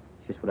shirt on.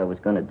 It's just what I was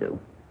going to do.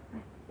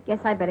 Guess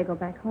I better go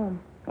back home.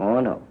 Oh,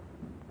 no.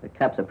 The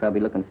cops are probably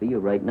looking for you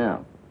right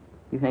now.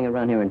 You hang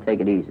around here and take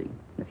it easy.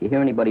 If you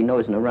hear anybody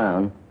nosing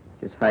around,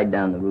 just hide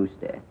down the roost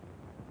there.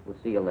 We'll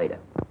see you later.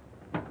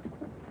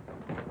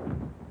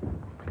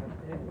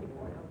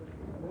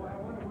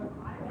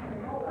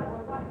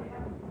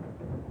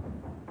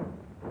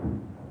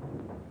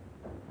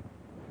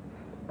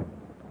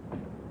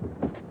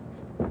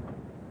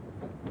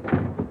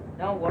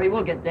 Don't worry,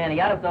 we'll get Danny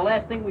out. It's the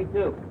last thing we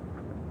do.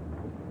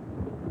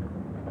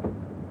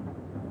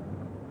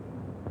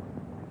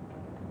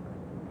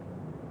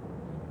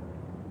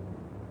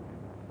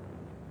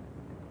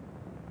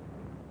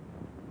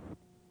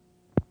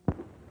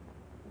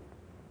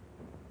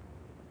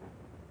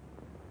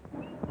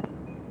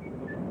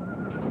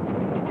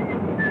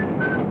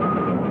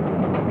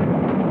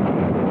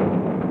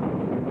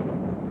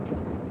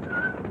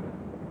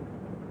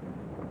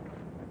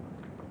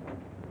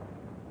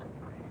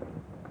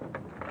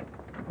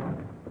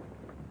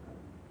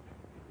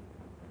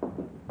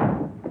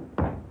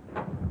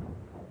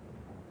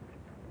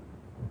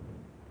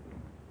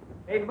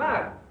 Hey,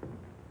 Mark.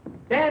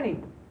 Danny.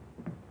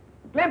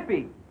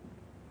 Glimpy.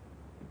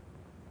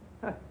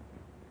 Huh.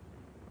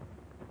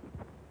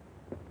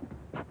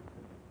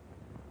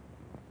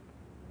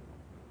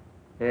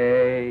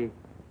 Hey,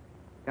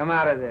 come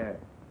out of there.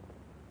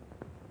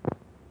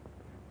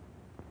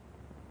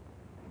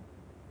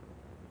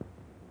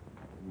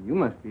 You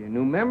must be a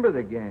new member of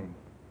the gang.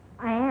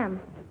 I am.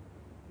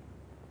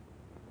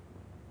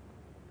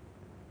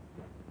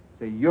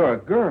 So you're a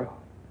girl.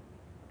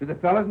 Do the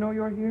fellas know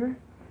you're here?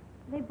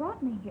 They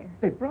brought me here.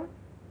 They brought?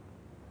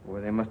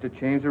 Well, they must have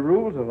changed the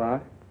rules a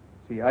lot.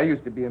 See, I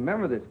used to be a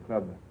member of this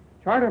club,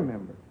 a charter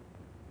member.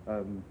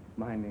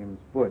 My name's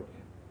Butch.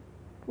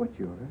 What's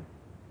yours?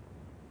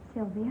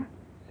 Sylvia.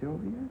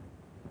 Sylvia?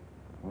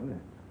 Well,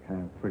 that's kind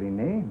of a pretty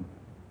name.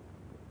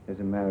 As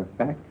a matter of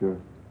fact, you're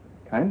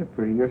kind of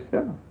pretty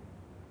yourself.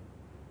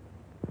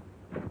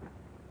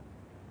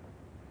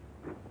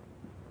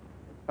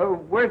 Oh,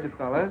 where's the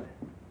fellas?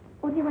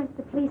 Well, they went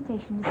to the police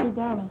station to see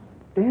Danny.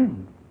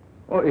 Danny?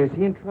 Oh, is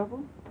he in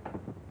trouble?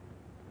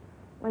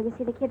 Well, you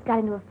see, the kids got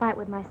into a fight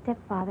with my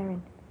stepfather,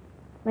 and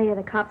later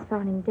the cops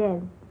found him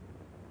dead.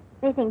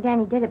 They think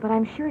Danny did it, but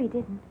I'm sure he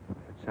didn't.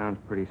 That sounds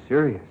pretty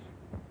serious.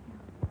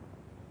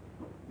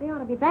 They ought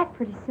to be back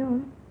pretty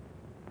soon.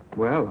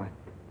 Well, I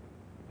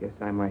guess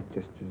I might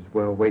just as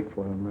well wait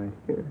for him right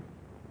here.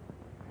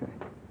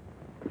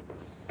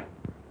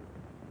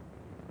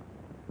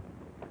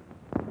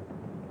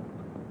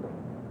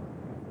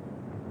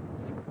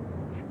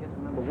 Just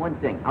remember one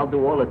thing. I'll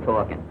do all the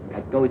talking.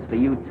 That goes for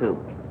you, too.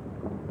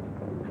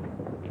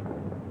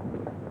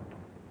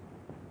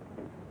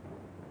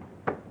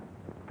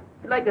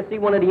 I'd like to see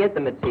one of the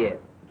intimates here.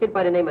 A kid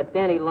by the name of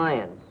Danny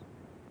Lyons.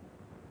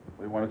 What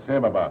do you want to see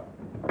him about?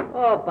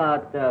 Oh,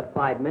 about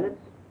 5 minutes.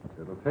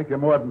 It'll take you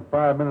more than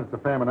 5 minutes to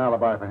frame an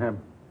alibi for him.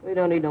 We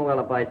don't need no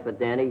alibis for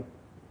Danny.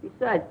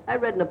 Besides, I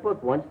read in a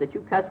book once that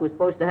you cats were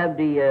supposed to have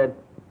the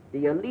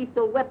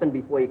lethal weapon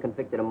before you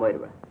convicted a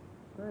murderer.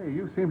 Say,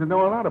 you seem to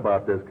know a lot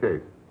about this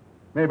case.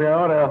 Maybe I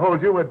ought to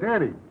hold you with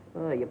Danny.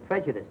 Oh, you're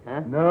prejudiced, huh?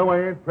 No,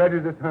 I ain't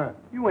prejudiced, huh?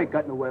 You ain't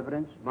got no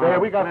evidence. Say,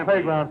 we got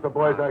playgrounds for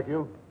boys like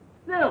you.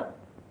 Phil,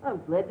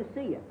 I'm glad to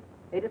see you.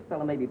 Hey, this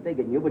fella may be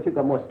bigger than you, but you've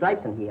got more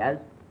stripes than he has.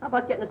 How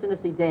about getting us in to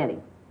see Danny?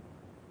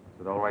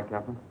 Is it all right,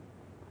 Captain?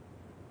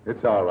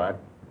 It's all right.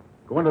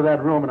 Go into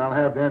that room and I'll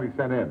have Danny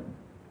sent in.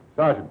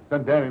 Sergeant,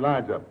 send Danny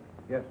Lyons up.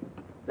 Yes.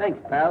 Thanks,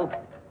 pal.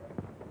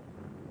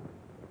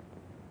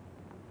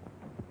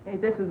 Hey,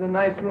 this is a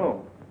nice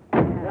room.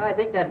 I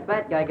think that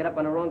fat guy got up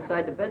on the wrong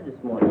side of the bed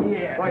this morning.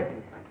 Yeah.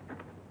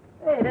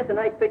 Hey, that's a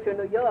nice picture of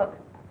New York.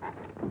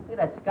 Look at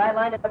that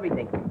skyline and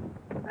everything.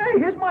 Hey,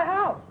 here's my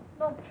house.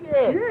 No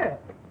kid. Yeah.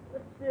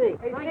 Let's see.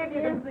 Hey, see if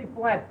you can see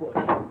Flatbush.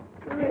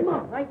 Hey,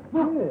 look, nice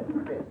book.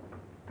 Yeah.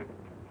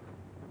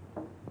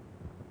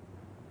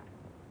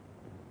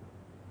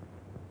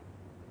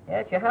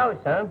 That's your house,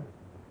 huh?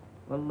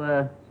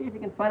 Well, see if you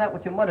can find out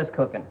what your mother's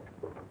cooking.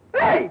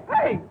 Hey,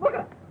 look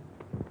at...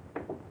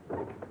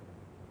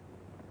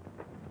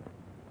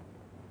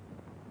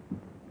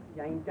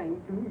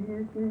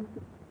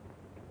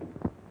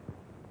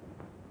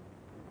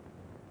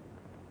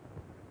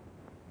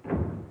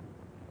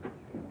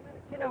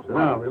 Sit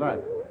down,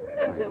 relax.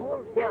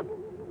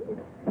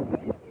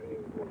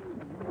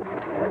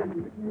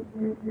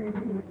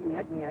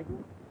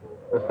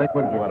 This thing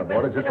wouldn't go out of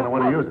order just when I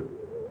want to use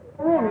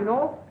it. Room, you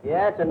know?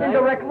 Yeah, it's a nice...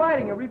 Indirect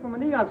lighting. You read from a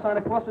neon sign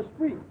across the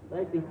street.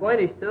 Nicely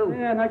pointed, too.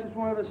 Yeah, nicest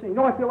one I've ever seen. You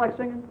know I feel like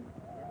singing?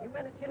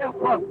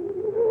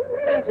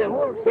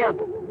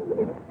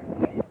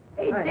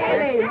 Hey,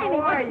 Danny, how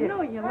are you? That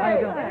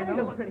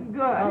was pretty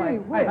good.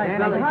 Hey,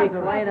 fellas, keep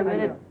quiet a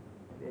minute.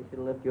 They should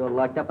have left you all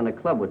locked up in the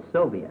club with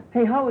Sylvia.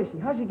 Hey, how is she?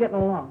 How's she getting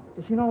along?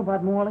 Does she know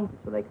about Morley?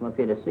 So they come up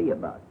here to see you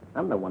about.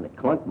 I'm the one that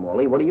clunked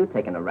Morley. What are you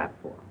taking a rap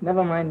for?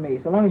 Never mind me.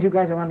 So long as you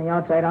guys are on the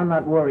outside, I'm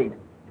not worried.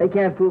 They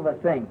can't prove a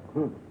thing.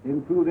 They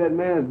can prove that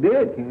man's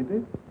dead, can't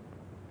they?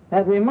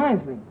 That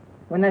reminds me.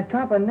 When that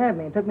copper nabbed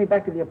me and took me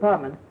back to the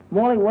apartment,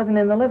 Morley wasn't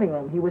in the living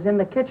room. He was in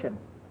the kitchen.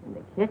 In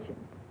the kitchen?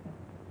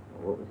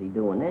 Well, what was he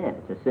doing there?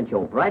 It's a cinch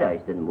old Bright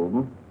Eyes didn't move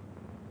him.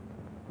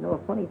 You know, a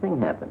funny thing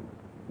happened.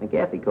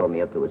 McGaffey called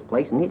me up to his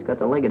place, and he's got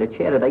the leg of the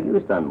chair that I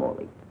used on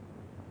Morley.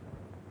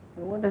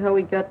 I wonder how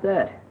he got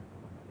that.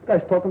 This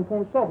guy's talking for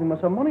himself. He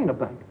must have money in the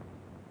bank.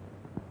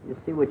 You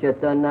see what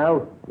you've done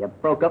now? You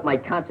broke up my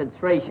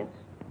concentrations.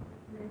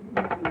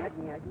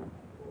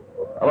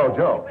 Hello,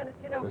 Joe.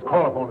 This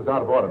caller phone is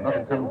out of order.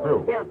 Nothing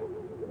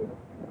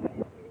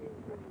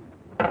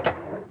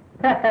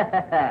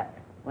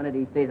One of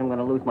these days I'm going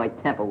to lose my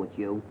temper with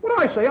you. What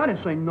did I say? I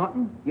didn't say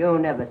nothing. You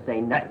never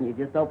say nothing. You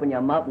just open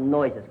your mouth and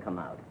noises come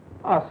out.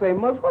 I say,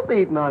 Muggs, what's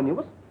eating on you?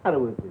 What's the matter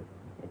with you?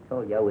 I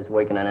told you I was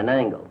working on an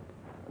angle.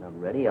 When I'm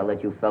ready, I'll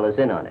let you fellas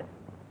in on it.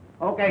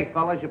 Okay,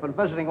 fellas, you've been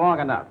visiting long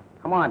enough.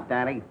 Come on,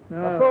 Danny.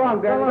 Go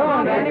on, Danny. Go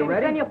on, Danny. You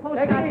ready? Send your post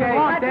Take down it here. easy.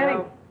 Come on,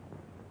 Danny.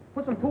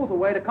 Put some tools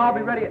away. The car will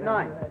be ready at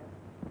 9.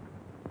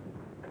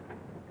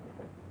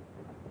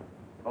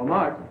 Oh,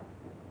 Mark.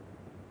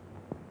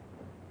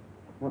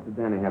 What did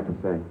Danny have to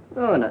say?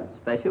 Oh, nothing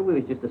special. We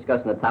was just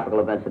discussing the topical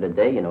events of the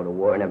day, you know, the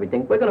war and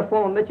everything. We're going to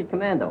form a midget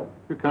commando.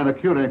 You're kind of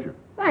cute, ain't you?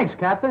 Thanks,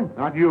 Captain.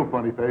 Not you,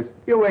 funny face.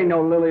 You ain't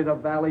no lily of the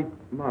valley.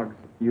 Muggs,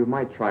 you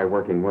might try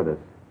working with us.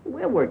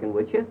 We're working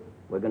with you.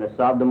 We're going to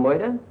solve the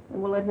murder,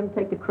 and we'll let him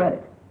take the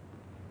credit.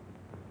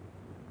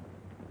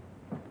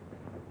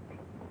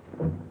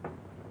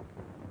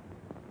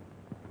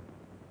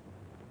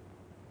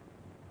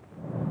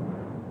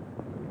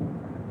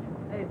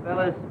 Hey,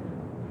 fellas.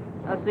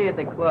 I'll see you at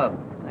the club.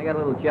 I got a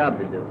little job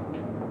to do.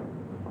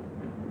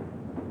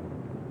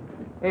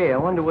 Hey, I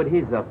wonder what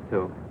he's up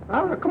to.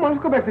 Come on,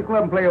 let's go back to the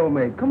club and play old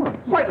maid. Come on.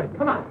 Slightly,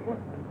 come on.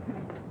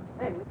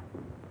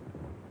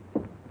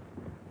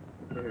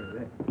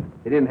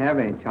 They didn't have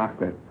any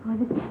chocolate. Oh,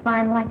 this is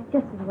fine. Like it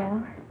just as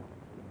well.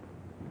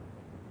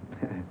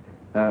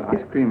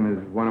 Ice cream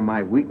is one of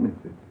my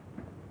weaknesses.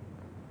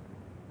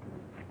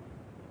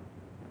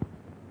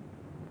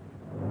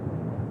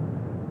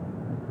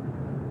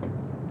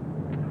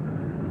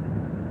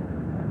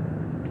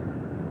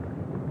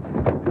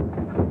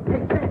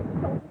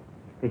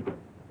 Hey,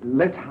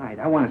 let's hide.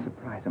 I want to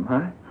surprise him,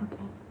 huh?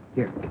 Okay.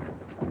 Here.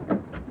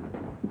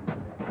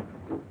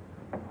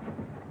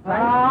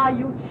 Ah,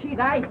 you cheat.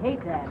 I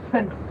hate that.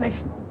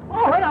 Sensational.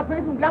 Oh, right, I'll play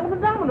some gavel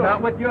and dominoes.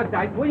 Not with your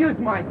dice. We'll use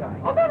my dice.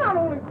 Oh, they're not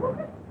only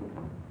crooked.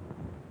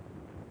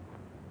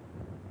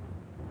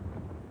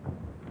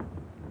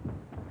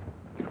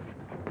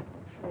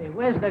 Hey,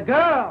 where's the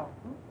girl?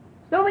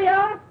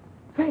 Sylvia?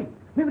 Say,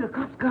 maybe the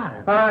cops got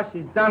her.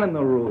 She's down in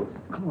the rules.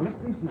 Come on, let's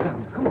see if she's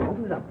down there. Come on,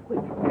 open it up, quick.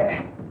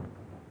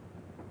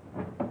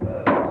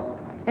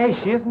 Hey,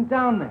 she isn't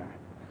down there.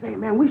 Say,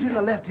 man, we shouldn't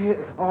have left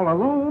here all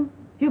alone.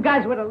 If you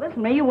guys would have listened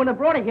to me, you wouldn't have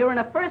brought her here in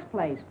the first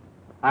place.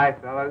 Hi,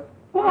 fellas.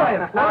 Boy,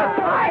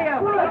 Hiya.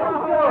 Well,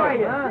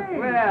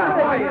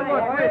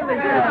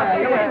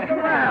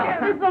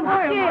 There's some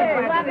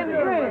kids laughing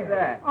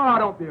drinks. Oh,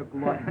 don't be a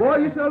glutton. Boy,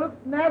 you sure look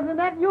snazzy in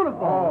that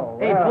uniform.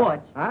 Hey,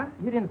 Butch. Huh?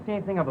 You didn't see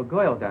anything of a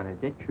girl down there,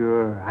 did you?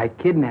 Sure, I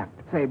kidnapped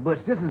her. Say,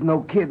 Butch, this is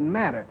no kidding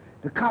matter.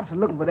 The cops are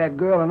looking for that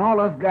girl, and all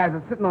us guys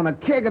are sitting on a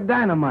keg of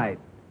dynamite.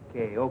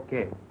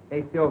 Okay.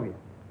 Hey, Sylvia,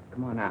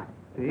 come on out.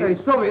 See? Hey,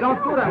 Sylvia,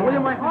 don't do that, will you?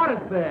 My heart is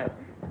bad.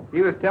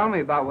 He was telling me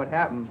about what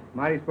happened.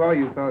 Mighty swell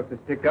you fellas to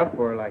stick up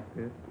for her like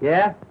this.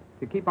 Yeah?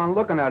 If you keep on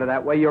looking at her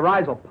that way, your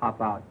eyes will pop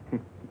out.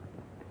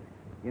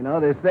 You know,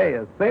 they say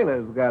a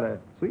sailor's got a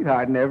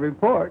sweetheart in every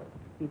port.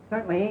 He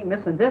certainly ain't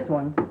missing this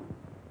one.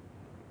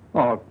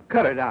 Oh,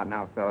 cut it out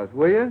now, fellas,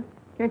 will you?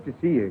 Can't you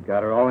see you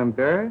got her all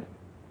embarrassed?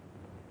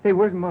 Hey,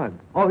 where's Muggs?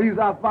 Oh, he's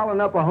out following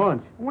up a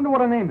hunch. I wonder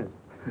what her name is.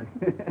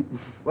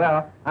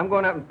 Well, I'm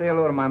going up and say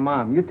hello to my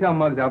mom. You tell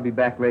Muggs I'll be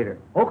back later.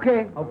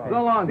 Okay.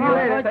 So long. See you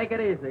later. Take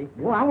it easy.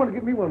 Well, I want to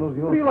get me one of those.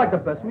 Who do you like the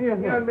best, me or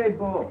him? You and me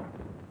both.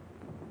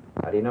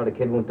 How do you know the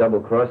kid won't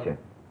double-cross you?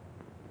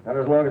 Not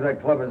as long as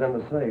that club is in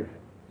the safe.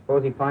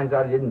 Suppose he finds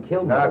out he didn't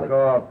kill Knock Molly.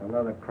 off.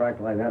 Another crack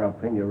like that, I'll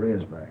pin your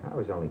ears back. I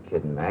was only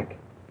kidding, Mac.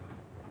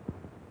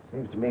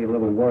 Seems to me a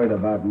little worried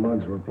about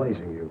Muggs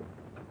replacing you.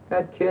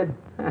 That kid?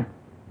 Huh.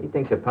 He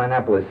thinks a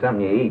pineapple is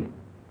something you eat.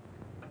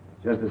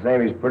 Just the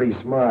same, he's pretty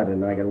smart,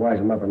 and I can wise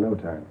him up in no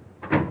time.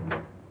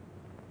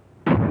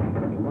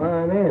 Come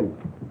on in.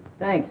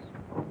 Thanks.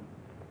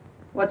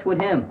 What's with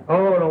him?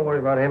 Oh, don't worry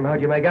about him.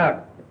 How'd you make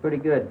out? Pretty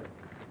good.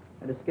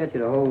 Had a sketch of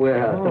the whole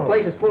warehouse. The Oh.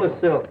 place is full of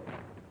silk.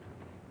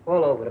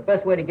 All over. The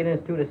best way to get in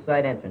is through the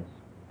side entrance.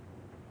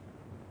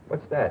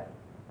 What's that?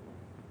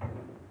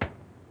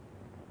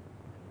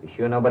 You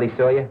sure nobody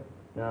saw you?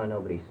 No,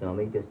 nobody saw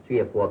me. Just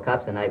 3 or 4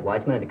 cops, a night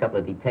watchman, and a couple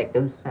of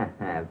detectives.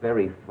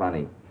 Very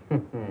funny.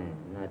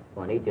 Not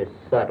funny, just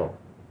subtle.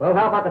 Well,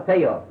 how about the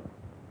payoff?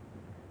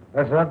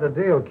 That's not the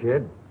deal,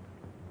 kid.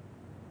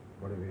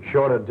 But if you're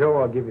short of dough,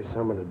 I'll give you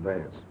some in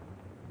advance.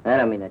 I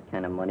don't mean that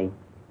kind of money.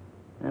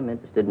 I'm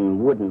interested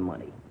in wooden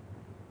money.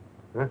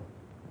 Huh?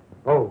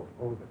 Oh,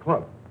 the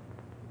club.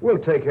 We'll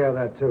take care of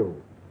that,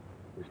 too.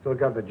 We still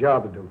got the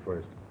job to do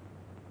first.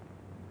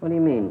 What do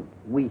you mean,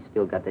 we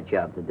still got the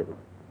job to do?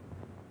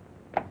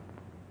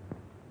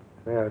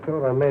 Yeah, I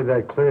thought I made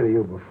that clear to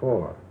you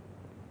before.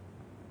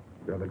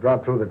 You're to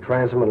drop through the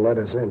transom and let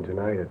us in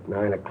tonight at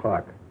 9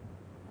 o'clock.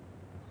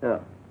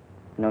 So,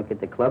 you don't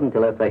get the club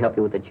until after I help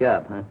you with the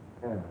job, huh?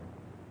 Yeah.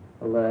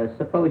 Well,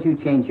 suppose you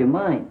change your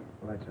mind.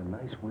 Well, that's a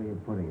nice way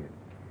of putting it.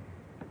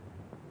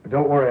 But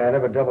don't worry, I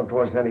never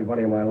double-crossed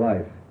anybody in my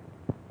life.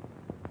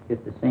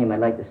 Just the same, I'd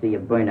like to see you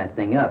burn that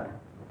thing up.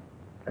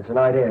 That's an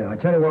idea. I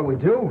tell you what we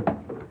do.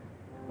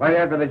 Right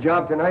after the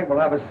job tonight, we'll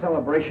have a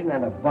celebration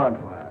and a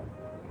bonfire.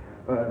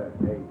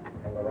 Hey,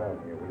 hang around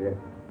here, will you?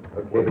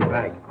 Okay. We'll be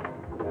back.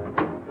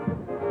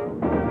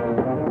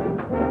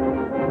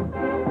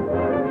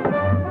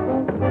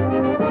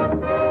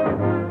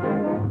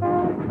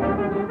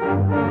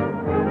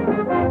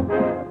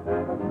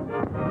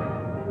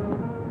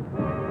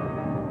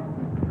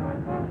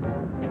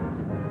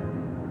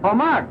 Oh,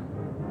 Mark.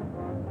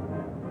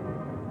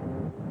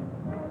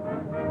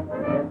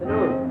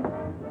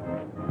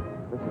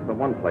 This is the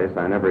one place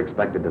I never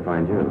expected to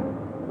find you.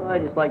 Well, I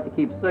just like to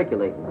keep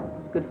circulating.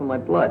 It's good for my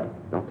blood.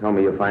 Don't tell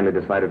me you finally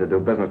decided to do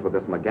business with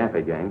this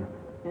McGaffey gang.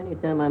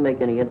 Anytime I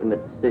make any intimate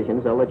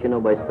decisions, I'll let you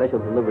know by special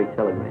delivery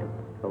telegram.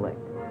 Collect.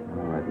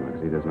 All right,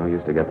 Muggsy, there's no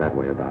use to get that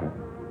way about it.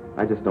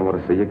 I just don't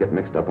want to see you get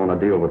mixed up on a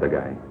deal with the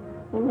guy.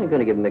 I'm not going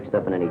to get mixed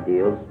up in any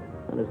deals.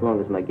 Not as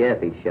long as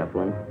McGaffey's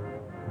shuffling.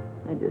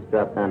 I just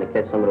dropped down to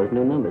catch some of those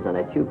new numbers on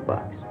that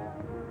jukebox.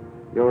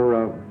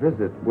 Your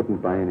visit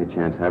wouldn't by any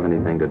chance have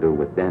anything to do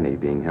with Danny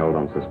being held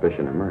on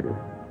suspicion of murder.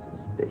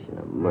 Suspicion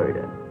of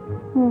murder.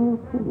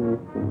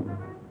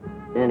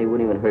 Danny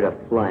wouldn't even hurt a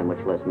fly,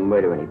 much less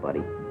murder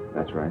anybody.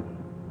 That's right.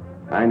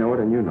 I know it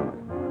and you know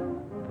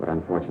it. But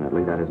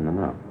unfortunately, that isn't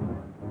enough.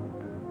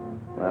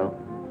 Well,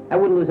 I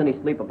wouldn't lose any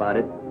sleep about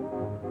it.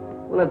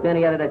 We'll have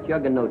Danny out of that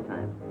jug in no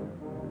time.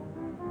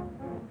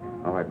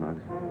 All right,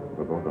 Muggs.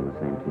 We're both on the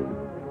same team.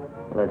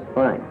 Well, that's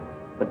fine.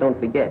 But don't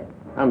forget,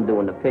 I'm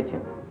doing the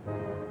pitching.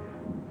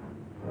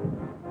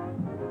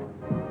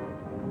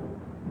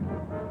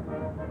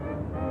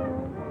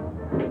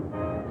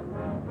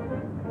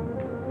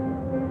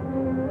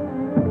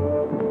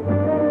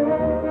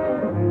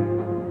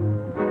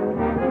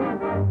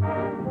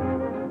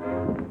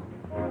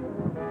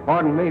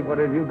 Pardon me, but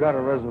have you got a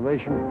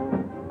reservation?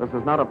 This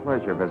is not a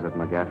pleasure visit,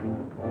 McGaffey.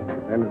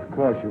 Then, of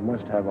course, you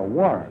must have a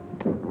warrant.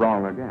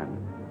 Wrong again.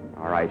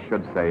 Or I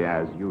should say,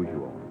 as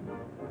usual.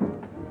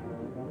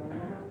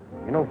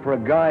 You know, for a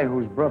guy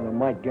whose brother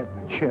might get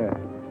the chair,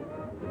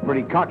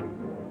 pretty cocky.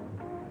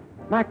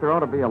 Mac, there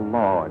ought to be a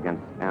law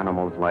against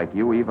animals like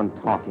you even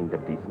talking to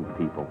decent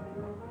people.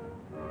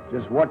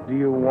 Just what do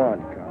you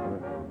want, Copper?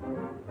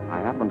 I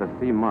happened to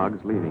see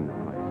Muggs leaving the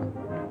place.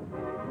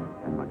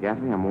 And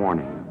McGaffey, I'm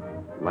warning you.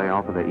 Lay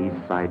off of the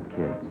East Side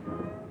kids.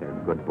 They're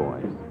good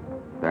boys.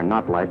 They're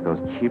not like those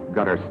cheap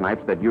gutter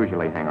snipes that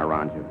usually hang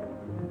around you.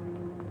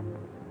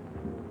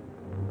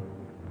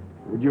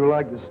 Would you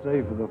like to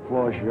stay for the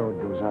floor show?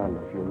 It goes on in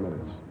a few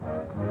minutes.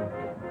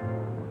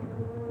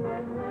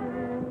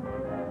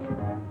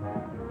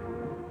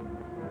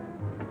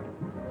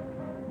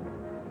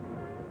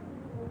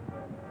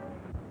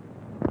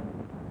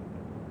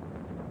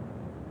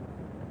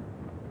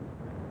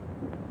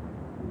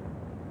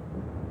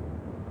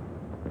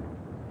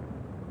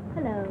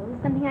 Hello.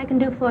 Something I can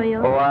do for you?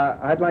 Oh,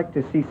 I'd like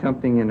to see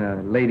something in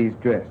a lady's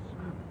dress.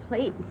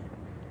 Please.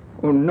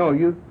 Oh, no,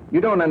 you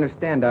don't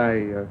understand.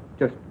 I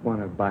just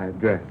want to buy a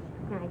dress.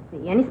 I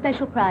see. Any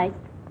special price?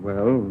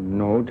 Well,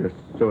 no, just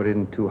so it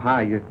isn't too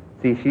high. You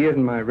see, she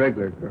isn't my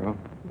regular girl.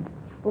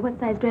 Well, what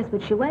size dress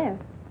would she wear?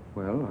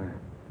 Well,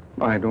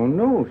 I don't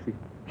know.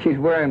 She's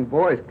wearing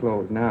boys'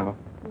 clothes now.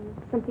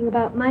 Something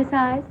about my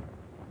size?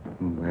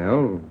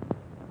 Well,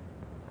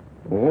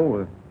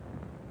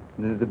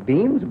 the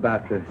beam's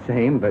about the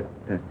same, but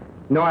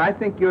no, I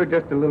think you're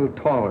just a little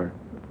taller.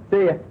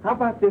 Say, how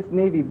about this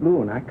navy blue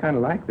one? I kind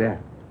of like that.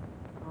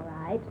 All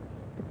right.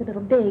 If it's a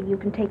little big, you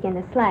can take in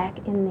the slack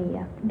in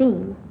the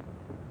beam.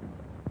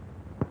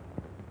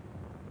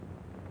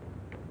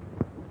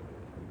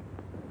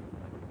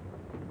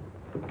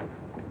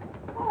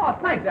 Oh,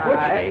 thanks,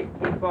 Hey,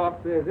 keep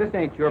off this. This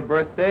ain't your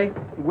birthday.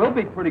 It will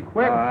be pretty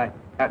quick. I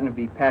happened to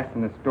be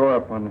passing the store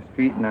up on the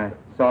street, and I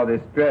saw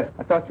this dress.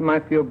 I thought you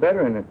might feel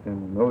better in it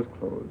than those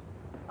clothes.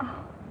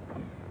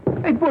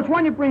 Hey, Butch, why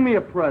don't you bring me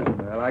a present?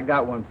 Well, I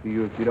got one for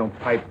you if you don't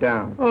pipe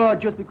down. Oh,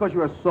 just because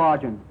you're a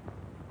sergeant.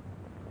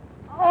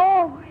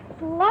 Oh,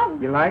 it's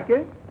lovely. You like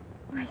it?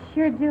 I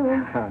sure do.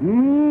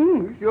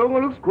 You sure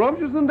want to look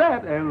scrumptious in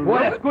that. And Boy,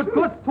 that's good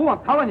goods, too.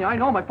 I'm telling you, I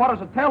know. My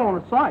father's a tailor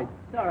on the side.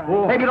 It's all right.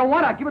 Oh. Hey, if you don't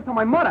want it, I'll give it to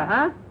my mother,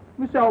 huh? Let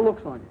me see how it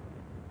looks on you.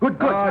 Good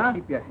goods, huh?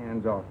 Keep your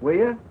hands off, will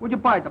you? What'd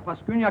you buy it, the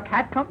Pascunia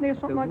Cat Company or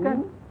something like that?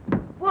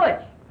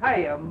 Butch!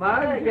 Hiya,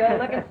 Mug. You're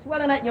looking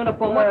swell in that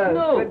uniform. What's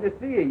new? Good to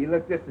see you. You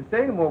look just the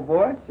same, old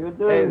boy. Sure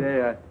do. Hey,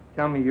 they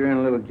tell me you're in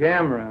a little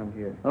jam around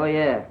here. Oh,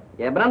 yeah.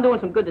 Yeah, but I'm doing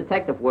some good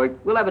detective work.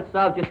 We'll have it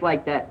solved just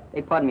like that.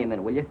 Hey, pardon me a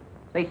minute, will you?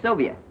 Say,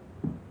 Sylvia.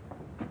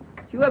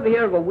 Did you ever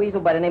hear of a weasel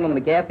by the name of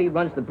McGaffey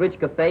runs the Bridge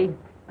Cafe?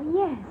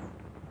 Oh, yes.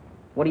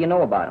 What do you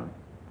know about him?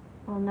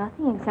 Well,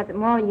 nothing, except that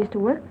Morley used to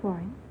work for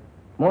him.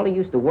 Morley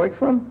used to work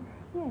for him?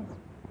 Yes.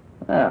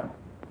 Oh,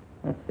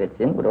 that fits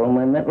in with all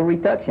my mental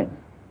reductions.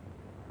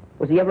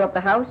 Was he ever up the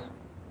house?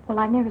 Well,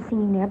 I've never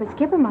seen him there, but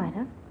Skipper might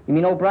have. You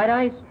mean old Bright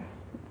Eyes?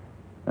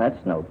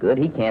 That's no good.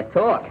 He can't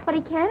talk. But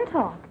he can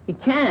talk. He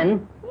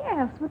can?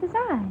 Yes, with his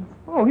eyes.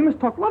 Oh, he must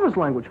talk lover's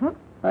language, huh?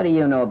 How do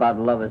you know about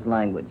lover's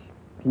language?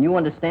 Can you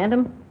understand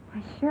him?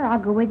 Why, sure, I'll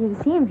go with you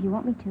to see him if you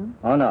want me to.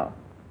 Oh, no.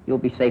 You'll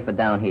be safer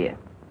down here.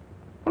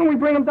 Why don't we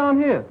bring him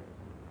down here?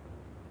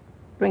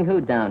 Bring who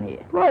down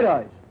here? Bright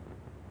Eyes.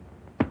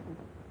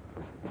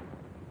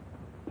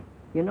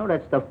 You know,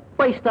 that's the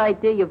first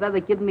idea you've ever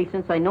given me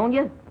since I known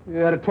you.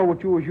 Yeah, I'd have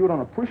told you you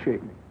don't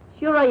appreciate me.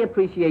 Sure I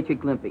appreciate you,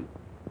 Glimpy.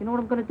 You know what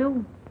I'm going to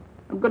do?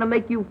 I'm going to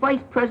make you vice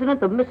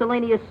president of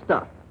miscellaneous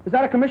stuff. Is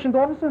that a commissioned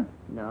officer?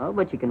 No,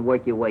 but you can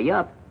work your way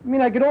up. You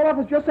mean I get all off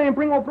as just saying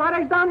bring old Bright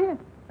Eyes down here?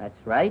 That's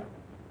right.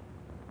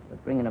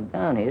 But bringing them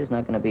down here is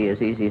not going to be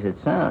as easy as it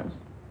sounds.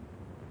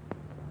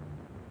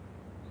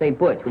 Say,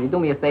 Butch, will you do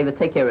me a favor?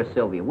 Take care of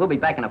Sylvia. We'll be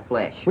back in a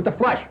flash. With the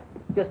flash?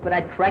 Just for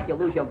that crack, you'll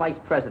lose your vice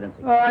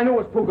presidency. I knew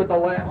it was too good to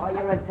last. Oh,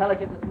 your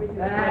intelligence is reaching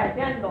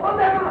Oh,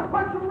 they're going to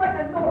punch you right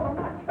in the nose. I'm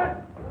not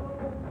sure.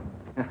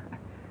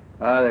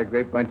 Oh, they're a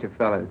great bunch of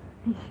fellas.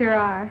 They sure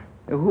are.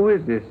 Who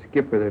is this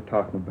skipper they're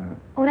talking about?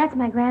 Oh, that's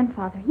my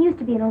grandfather. He used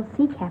to be an old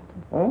sea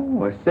captain.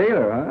 Oh, a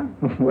sailor,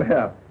 huh?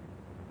 Well,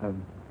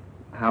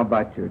 how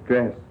about your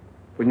dress?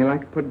 Wouldn't you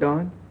like to put it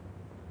on?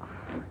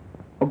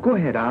 Oh, go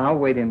ahead. I'll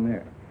wait in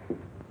there.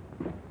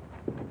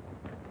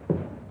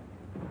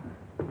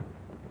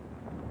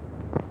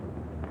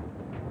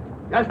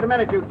 Just a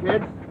minute, you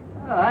kids.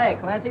 Oh, hey,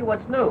 Clancy,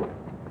 what's new?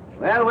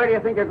 Well, where do you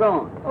think you're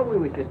going? Oh, we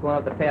was just going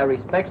up to pay our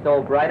respects to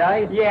old Bright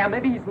Eyes. Yeah,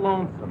 maybe he's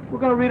lonesome. We're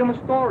going to read him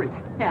a story.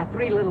 Yeah,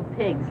 3 little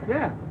pigs.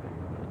 Yeah.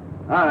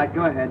 All right,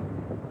 go ahead.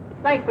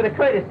 Thanks for the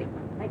courtesy.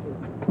 Thank you.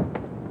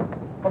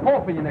 I'll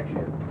vote for you next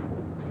year.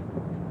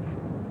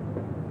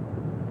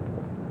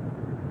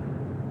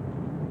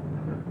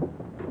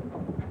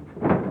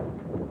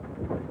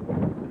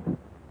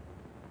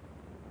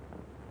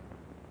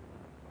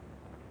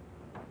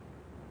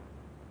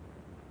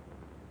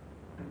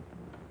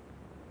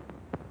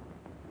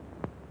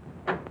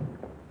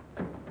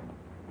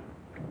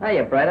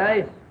 Hiya, Bright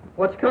Eyes.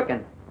 What's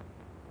cooking?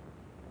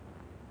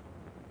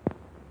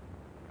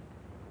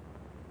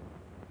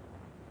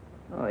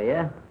 Oh,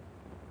 yeah?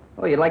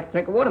 Oh, you'd like to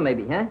drink of water,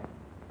 maybe, huh?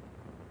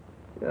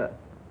 Sure.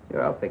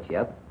 Sure, I'll fix you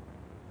up.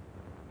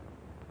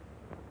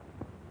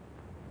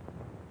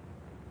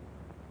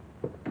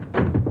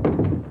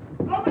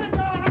 Open the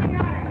door, let me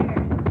out of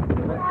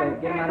here.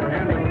 Get him out of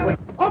there.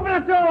 Open the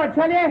door, I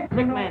tell you.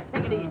 Sick man,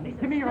 take it easy.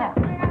 Give me your arm.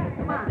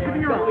 Come on, Give me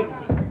your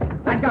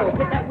arm. Let's go.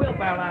 Get that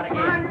wheelbarrow out of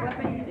here.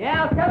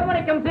 Yeah, I'll tell him when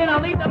he comes in.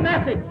 I'll leave the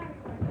message.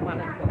 Come on,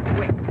 let's go.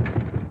 Quick.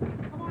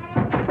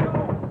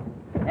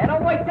 Hey,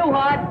 don't wait too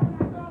hard.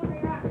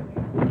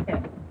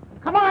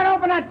 Come on,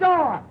 open that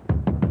door.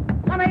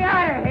 Let me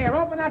out of here.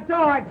 Open that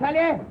door, I tell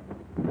you.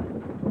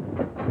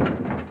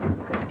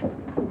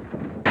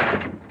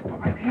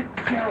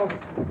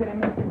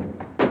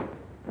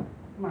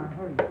 Come on,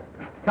 hurry.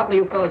 Couple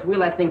of you fellas wheel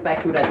that thing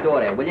back through that door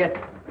there, will you?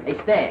 Hey,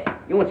 Stash,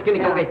 you and Skinny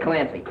go get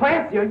Clancy.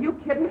 Clancy, are you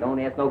kidding? Don't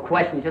ask no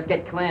questions, just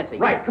get Clancy.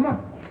 Right, come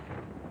on.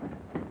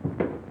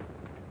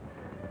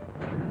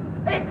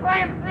 Hey,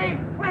 Clancy!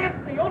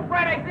 Clancy! Old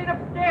Bright Eyes ain't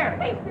upstairs!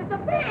 He's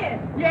disappeared!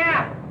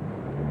 Yeah.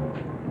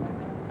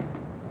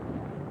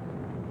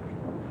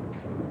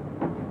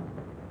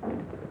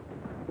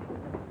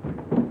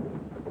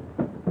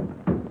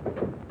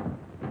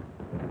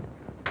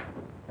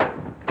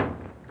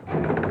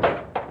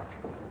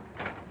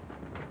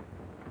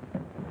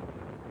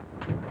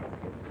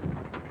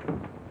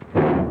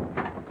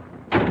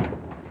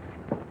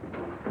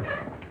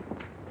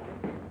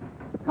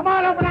 Come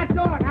on, open that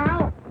door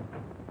now.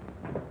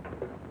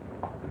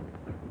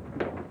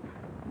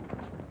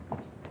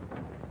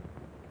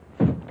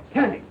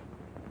 Kenny,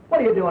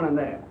 what are you doing in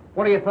there?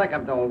 What do you think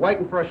I'm doing?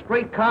 Waiting for a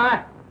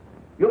streetcar?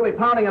 You'll be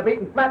pounding a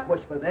beaten flatbush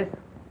for this.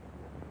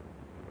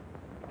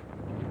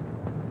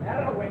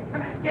 Out of the way.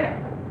 Come on, get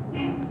it.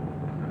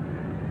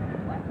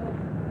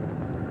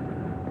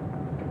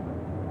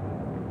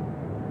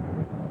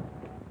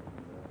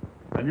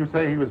 And you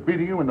say he was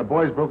beating you when the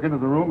boys broke into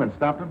the room and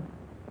stopped him?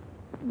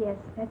 Yes,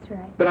 that's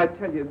right. But I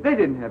tell you, they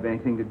didn't have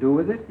anything to do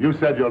with it. You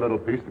said your little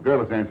piece. The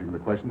girl is answering the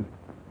questions.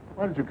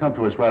 Why did you come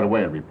to us right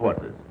away and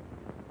report this?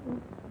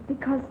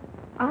 Because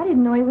I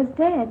didn't know he was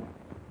dead.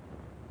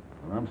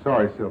 Well, I'm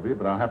sorry, Sylvia,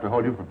 but I'll have to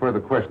hold you for further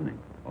questioning.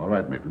 All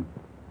right, Maitland.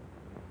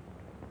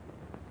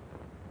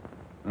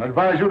 I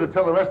advise you to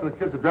tell the rest of the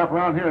kids to drop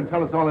around here and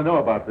tell us all they know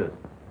about this.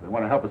 They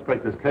want to help us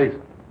break this case.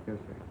 Yes,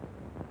 sir.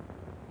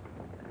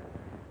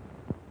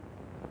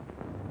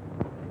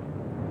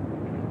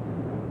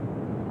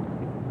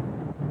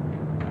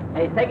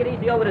 Hey, take it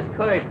easy over this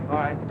curve. All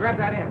right, grab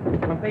that in.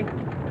 Something.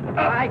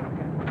 All right.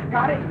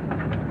 Got it.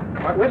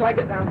 All right, wait till I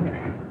get down here.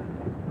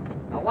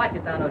 Now watch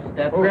it down those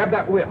steps. Grab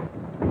that wheel.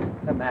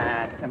 Come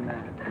on, come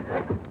on.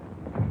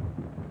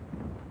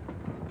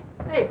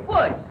 Hey,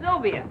 Butch,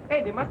 Sylvia.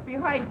 Hey, they must be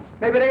hiding.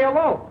 Maybe they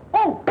alone.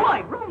 Oh,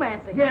 boy,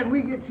 romancing. Yeah, and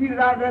we get cheated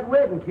out of that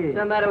wedding cake. What's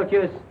the matter with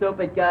you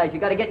stupid guys? You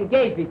gotta get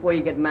engaged before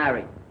you get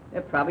married.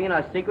 They're probably in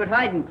our secret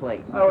hiding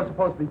place. I was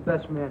supposed to be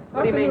best man.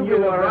 What do you mean you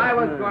were? I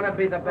was going to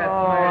be the best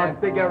man.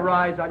 Oh, bigger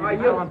rise on you.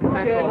 Selling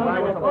pencils. I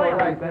was all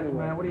right, best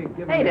man. What are you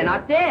giving me? Hey, they're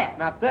not there.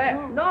 Not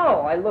there?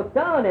 No, I looked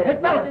down at it.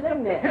 Hey, fellas, It's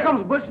in there. here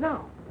comes Bush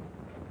now.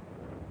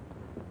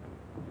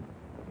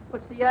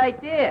 What's the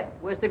idea?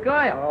 Where's the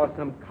girl? Oh,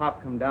 some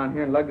cop come down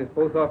here and lugged us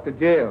both off to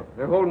jail.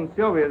 They're holding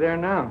Sylvia there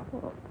now.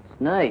 Oh,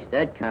 it's nice.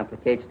 That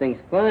complicates things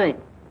fine.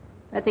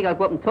 I think I'll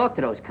go up and talk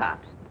to those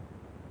cops.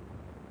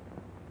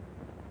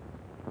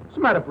 What's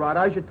the matter, Bright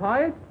Eyes? You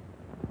tired?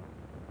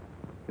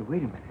 Hey, wait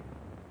a minute.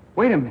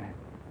 Wait a minute.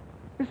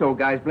 This old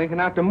guy's blinking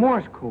out the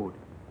Morse code.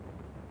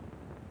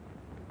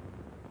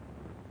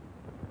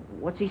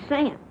 What's he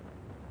saying?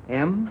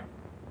 M,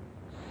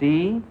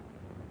 C,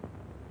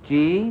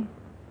 G,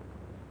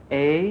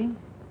 A,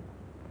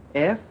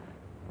 F,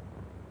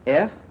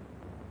 F,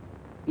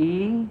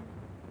 E,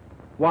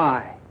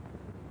 Y,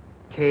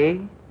 K,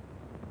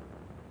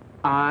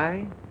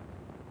 I,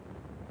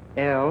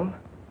 L,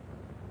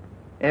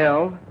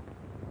 L,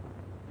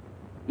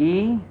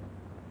 E,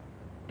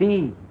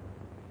 D,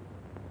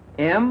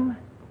 M,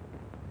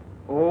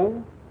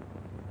 O,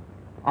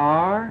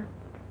 R,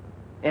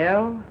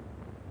 L,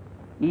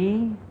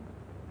 E,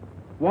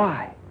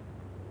 Y.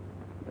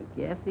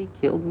 McGaffey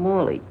killed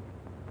Morley.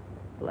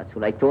 Well, that's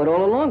what I thought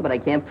all along, but I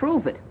can't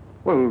prove it.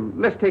 Well,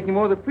 let's take him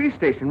over to the police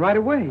station right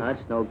away.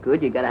 That's no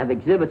good. You gotta have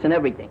exhibits and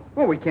everything.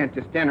 Well, we can't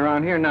just stand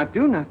around here and not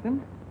do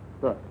nothing.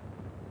 Look,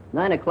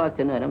 9 o'clock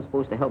tonight, I'm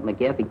supposed to help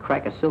McGaffey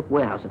crack a silk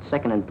warehouse at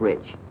 2nd and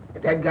Bridge.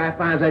 If that guy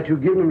finds out you're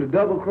giving him the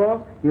double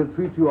cross, he'll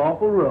treat you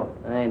awful rough.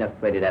 I ain't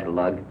afraid of that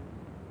lug.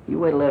 You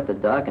wait till after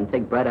dark and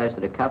take Bright Eyes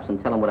to the cops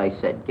and tell them what I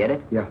said. Get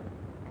it? Yeah.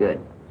 Good.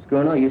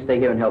 Scruno, you stay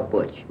here and help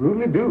Butch.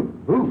 Really do.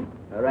 Move.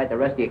 All right, the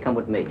rest of you come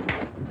with me.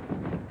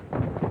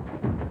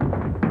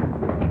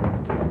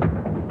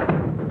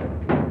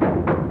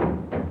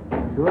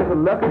 Sure, it's a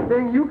lucky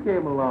thing you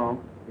came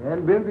along. If it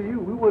hadn't been for you,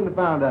 we wouldn't have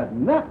found out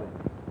nothing.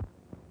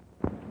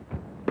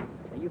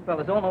 You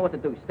fellas all know what to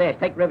do. Stash,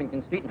 take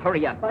Rivington Street and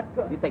hurry up.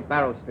 You take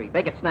Barrow Street.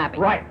 Make it snappy.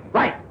 Right.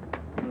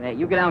 Hey,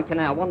 you get down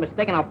Canal. One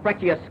mistake and I'll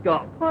fracture your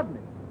skull. Pardon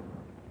me.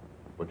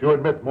 But you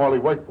admit Morley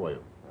worked for you.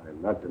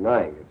 I'm not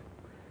denying it.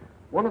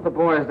 One of the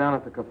boys down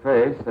at the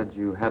cafe said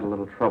you had a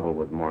little trouble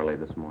with Morley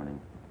this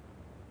morning.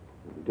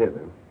 You did,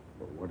 huh?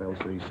 But what else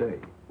did he say?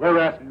 We're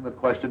asking the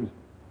questions.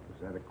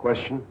 Is that a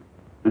question?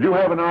 Did you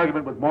have an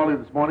argument with Morley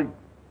this morning?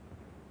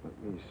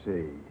 Let me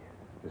see.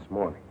 This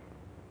morning.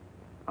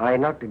 I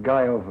knocked a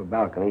guy off a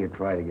balcony who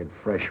tried to get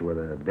fresh with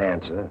a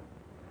dancer.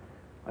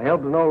 I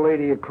helped an old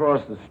lady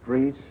across the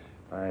street.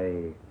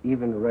 I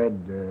even read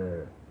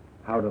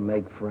How to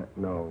Make Friends.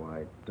 No,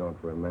 I don't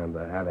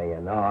remember having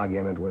an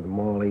argument with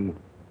Morley.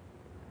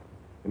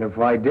 And if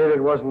I did,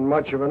 it wasn't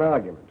much of an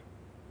argument.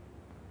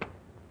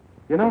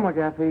 You know,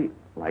 McGaffey,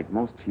 like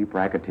most cheap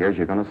racketeers,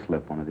 you're going to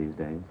slip one of these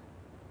days.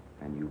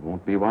 And you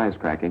won't be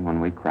wisecracking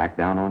when we crack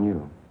down on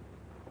you.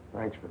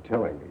 Thanks for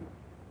telling me.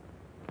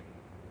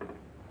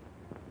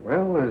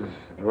 Well, is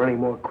there any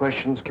more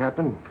questions,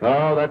 Captain?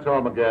 No, that's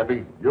all,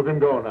 McGaffey. You can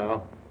go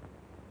now.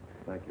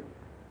 Thank you.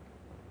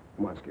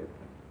 Come on, Skid.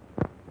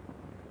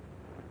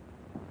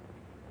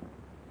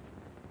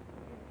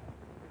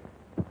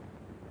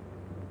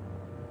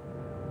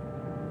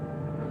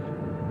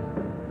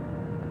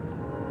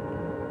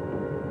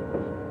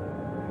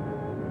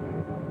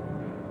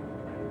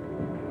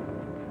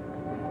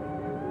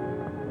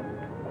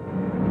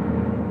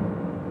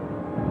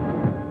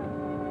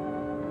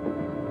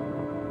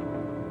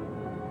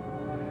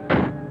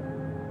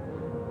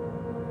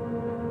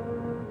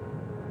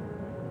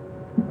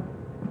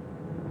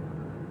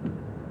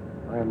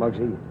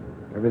 Muggsy,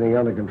 everything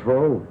under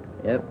control?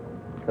 Yep.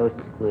 Coast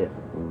is clear.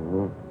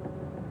 Mm-hmm.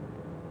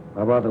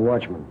 How about the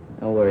watchman?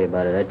 Don't worry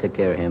about it. I took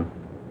care of him.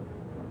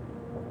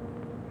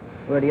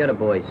 Where are the other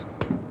boys?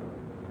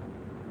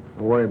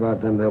 Don't worry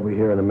about them. They'll be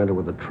here in a minute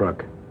with the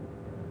truck.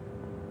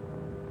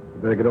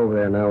 You better get over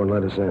there now and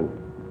let us in.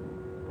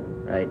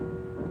 Right.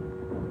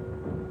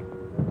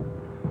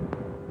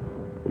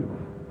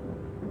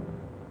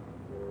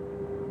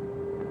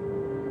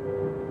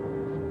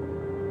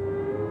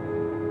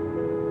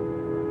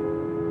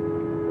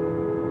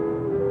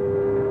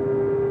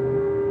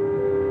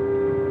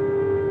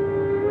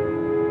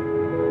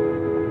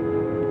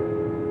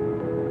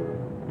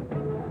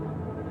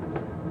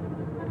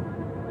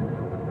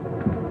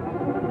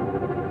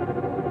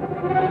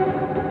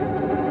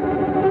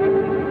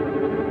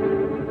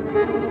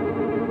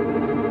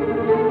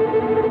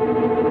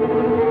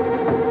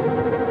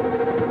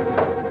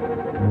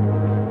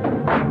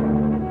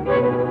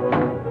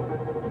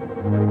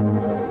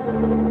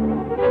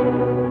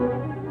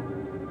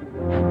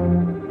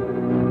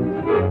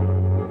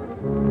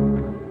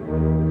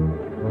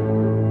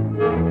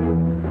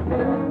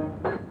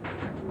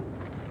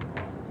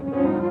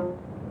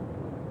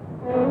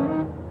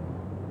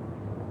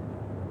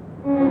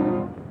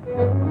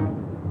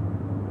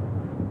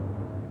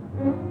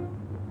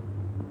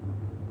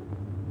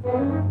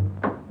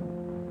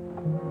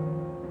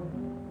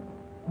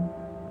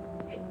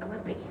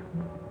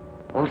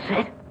 All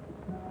set?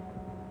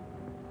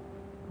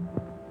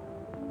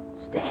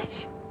 Stash.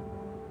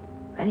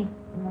 Ready?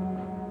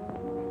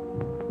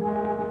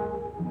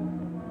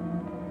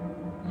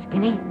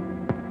 Skinny?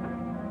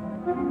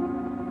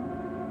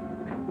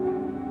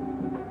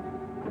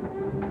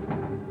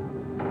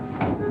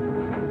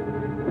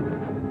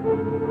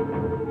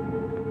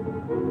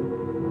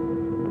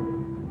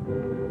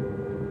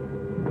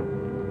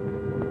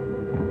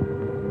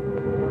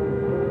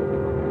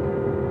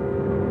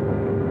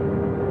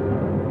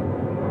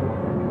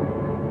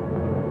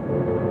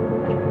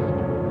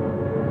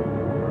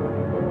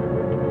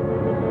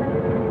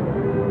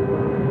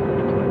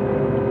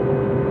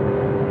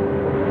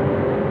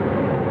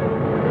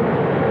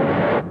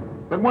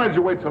 Then why did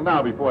you wait till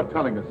now before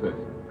telling us this?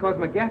 Because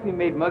McGaffey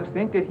made Muggs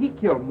think that he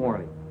killed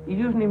Morley. He's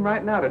using him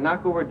right now to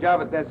knock over a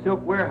job at that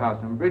silk warehouse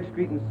on Bridge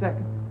Street and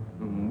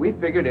 2nd. We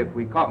figured if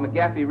we caught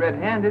McGaffey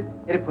red-handed,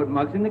 it'd put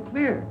Muggs in the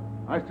clear.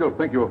 I still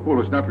think you were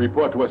foolish not to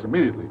report to us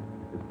immediately.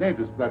 It's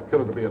dangerous for that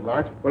killer to be at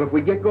large. Well, if we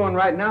get going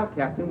right now,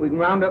 Captain, we can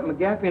round up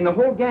McGaffey and the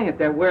whole gang at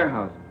that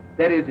warehouse.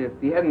 That is, if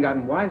he hadn't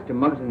gotten wise to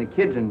Muggs and the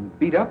kids and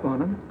beat up on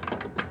them.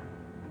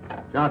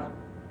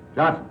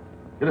 Johnson,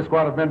 get a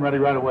squad of men ready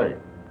right away.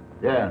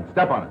 Yeah, and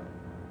step on it.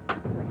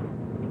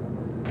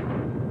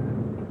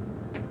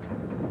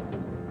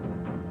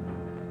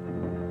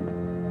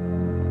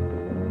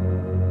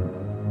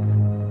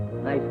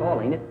 Nice haul,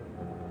 ain't it?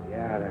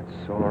 Yeah,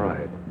 that's all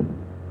right.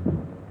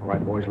 All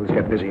right, boys, let's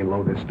get busy and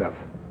load this stuff.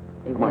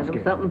 Hey, want to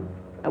know something?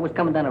 I was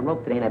coming down a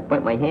rope today and I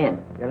burnt my hand.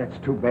 Yeah, that's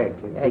too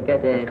bad, kid. I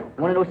got,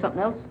 want to know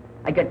something else?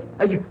 I got,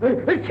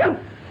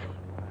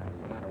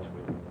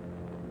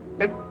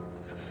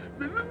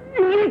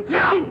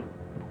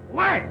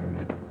 What?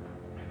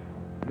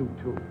 You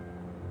too.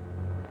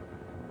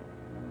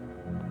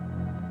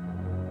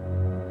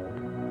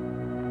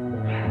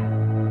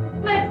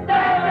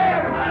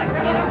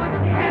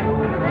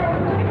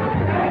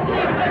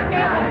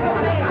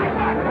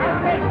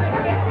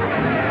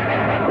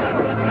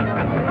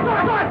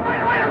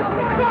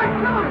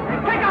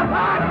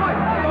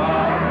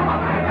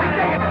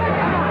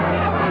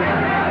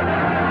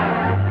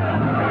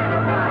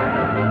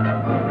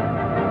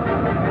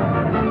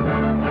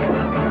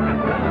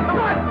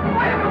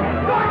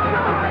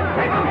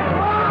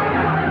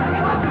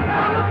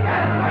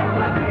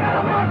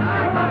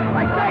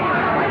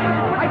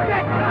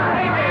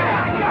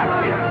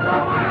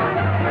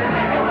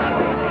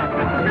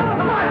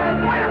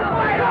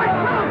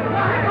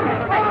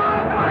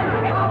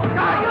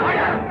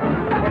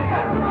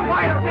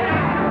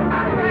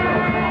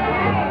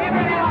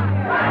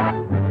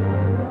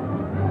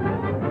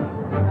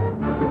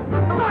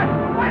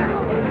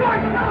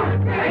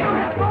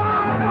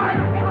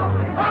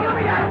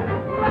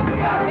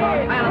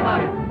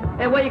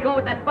 Where you going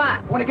with that spot?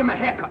 I want to give him a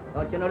haircut.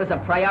 Don't you know there's a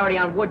priority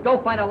on wood? Go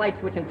find a light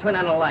switch and turn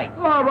on the light.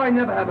 All right,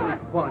 never have any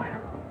fun.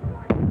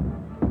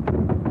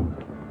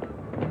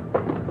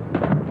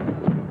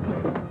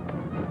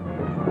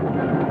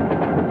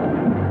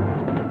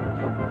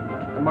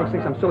 The Muggs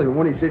thinks I'm silly, but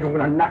one of these days I'm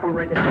going to knock him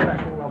right in the head.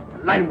 I'll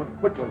light him with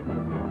quickly.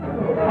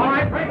 All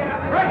right, break it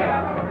up, break it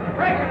up,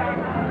 break it up,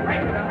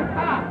 break it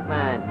up.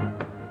 Man,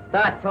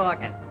 start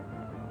talking.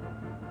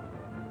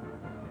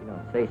 If you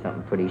don't say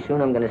something pretty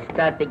soon, I'm going to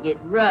start to get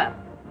rough.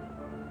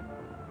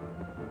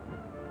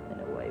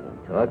 Anyway, he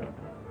won't talk.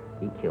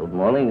 He killed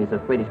Morley, and he's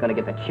afraid he's going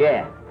to get the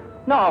chair.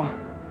 No,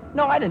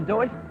 I didn't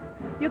do it.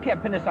 You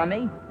can't pin this on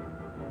me.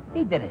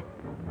 He did it.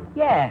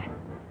 Yeah.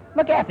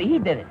 McGaffey, he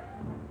did it.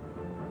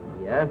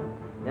 Yeah?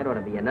 That ought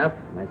to be enough.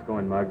 Nice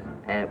going, Muggs.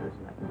 That was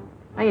nothing.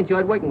 I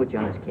enjoyed working with you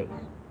on this case.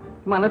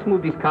 Come on, let's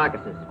move these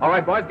carcasses. All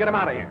right, boys, get them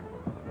out of here.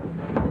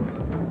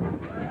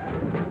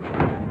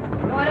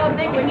 No, I don't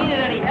think we needed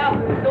any help.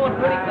 We were doing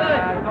pretty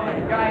good.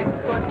 Those guys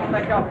couldn't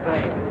make up for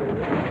it.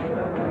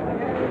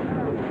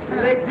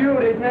 They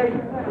cute, isn't they?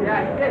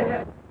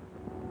 Yeah.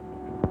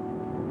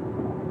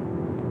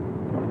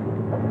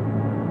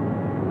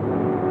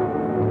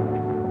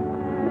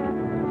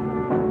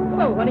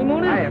 Hello,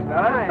 honeymooners. Hiya,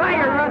 fella.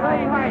 Hiya,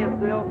 Rusty. Hiya,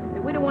 Phil.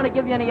 We don't want to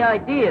give you any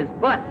ideas,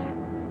 but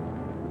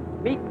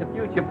meet the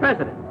future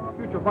president.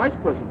 Future vice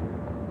president.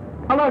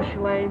 Hello,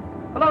 Shalane.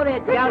 Hello there,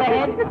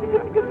 Jollyhead.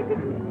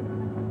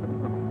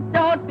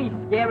 Don't be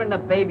scaring the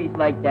babies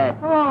like that.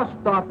 Oh,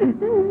 stop it.